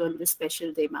had you on this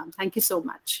special day, ma'am. Thank you so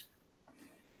much.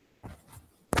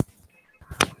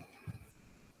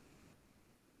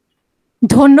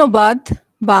 Dhonnobad,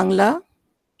 Bangla,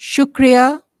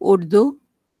 Shukriya, Urdu,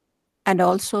 and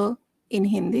also in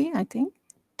Hindi, I think.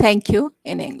 Thank you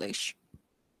in English.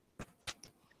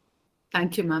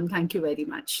 Thank you, ma'am. Thank you very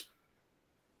much.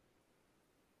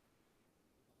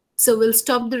 So we'll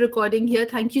stop the recording here.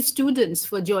 Thank you, students,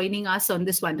 for joining us on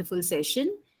this wonderful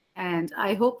session. And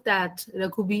I hope that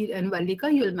Raghubir and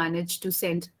Vallika, you'll manage to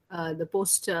send the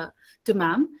post to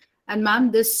ma'am. And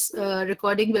ma'am, this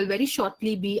recording will very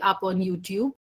shortly be up on YouTube.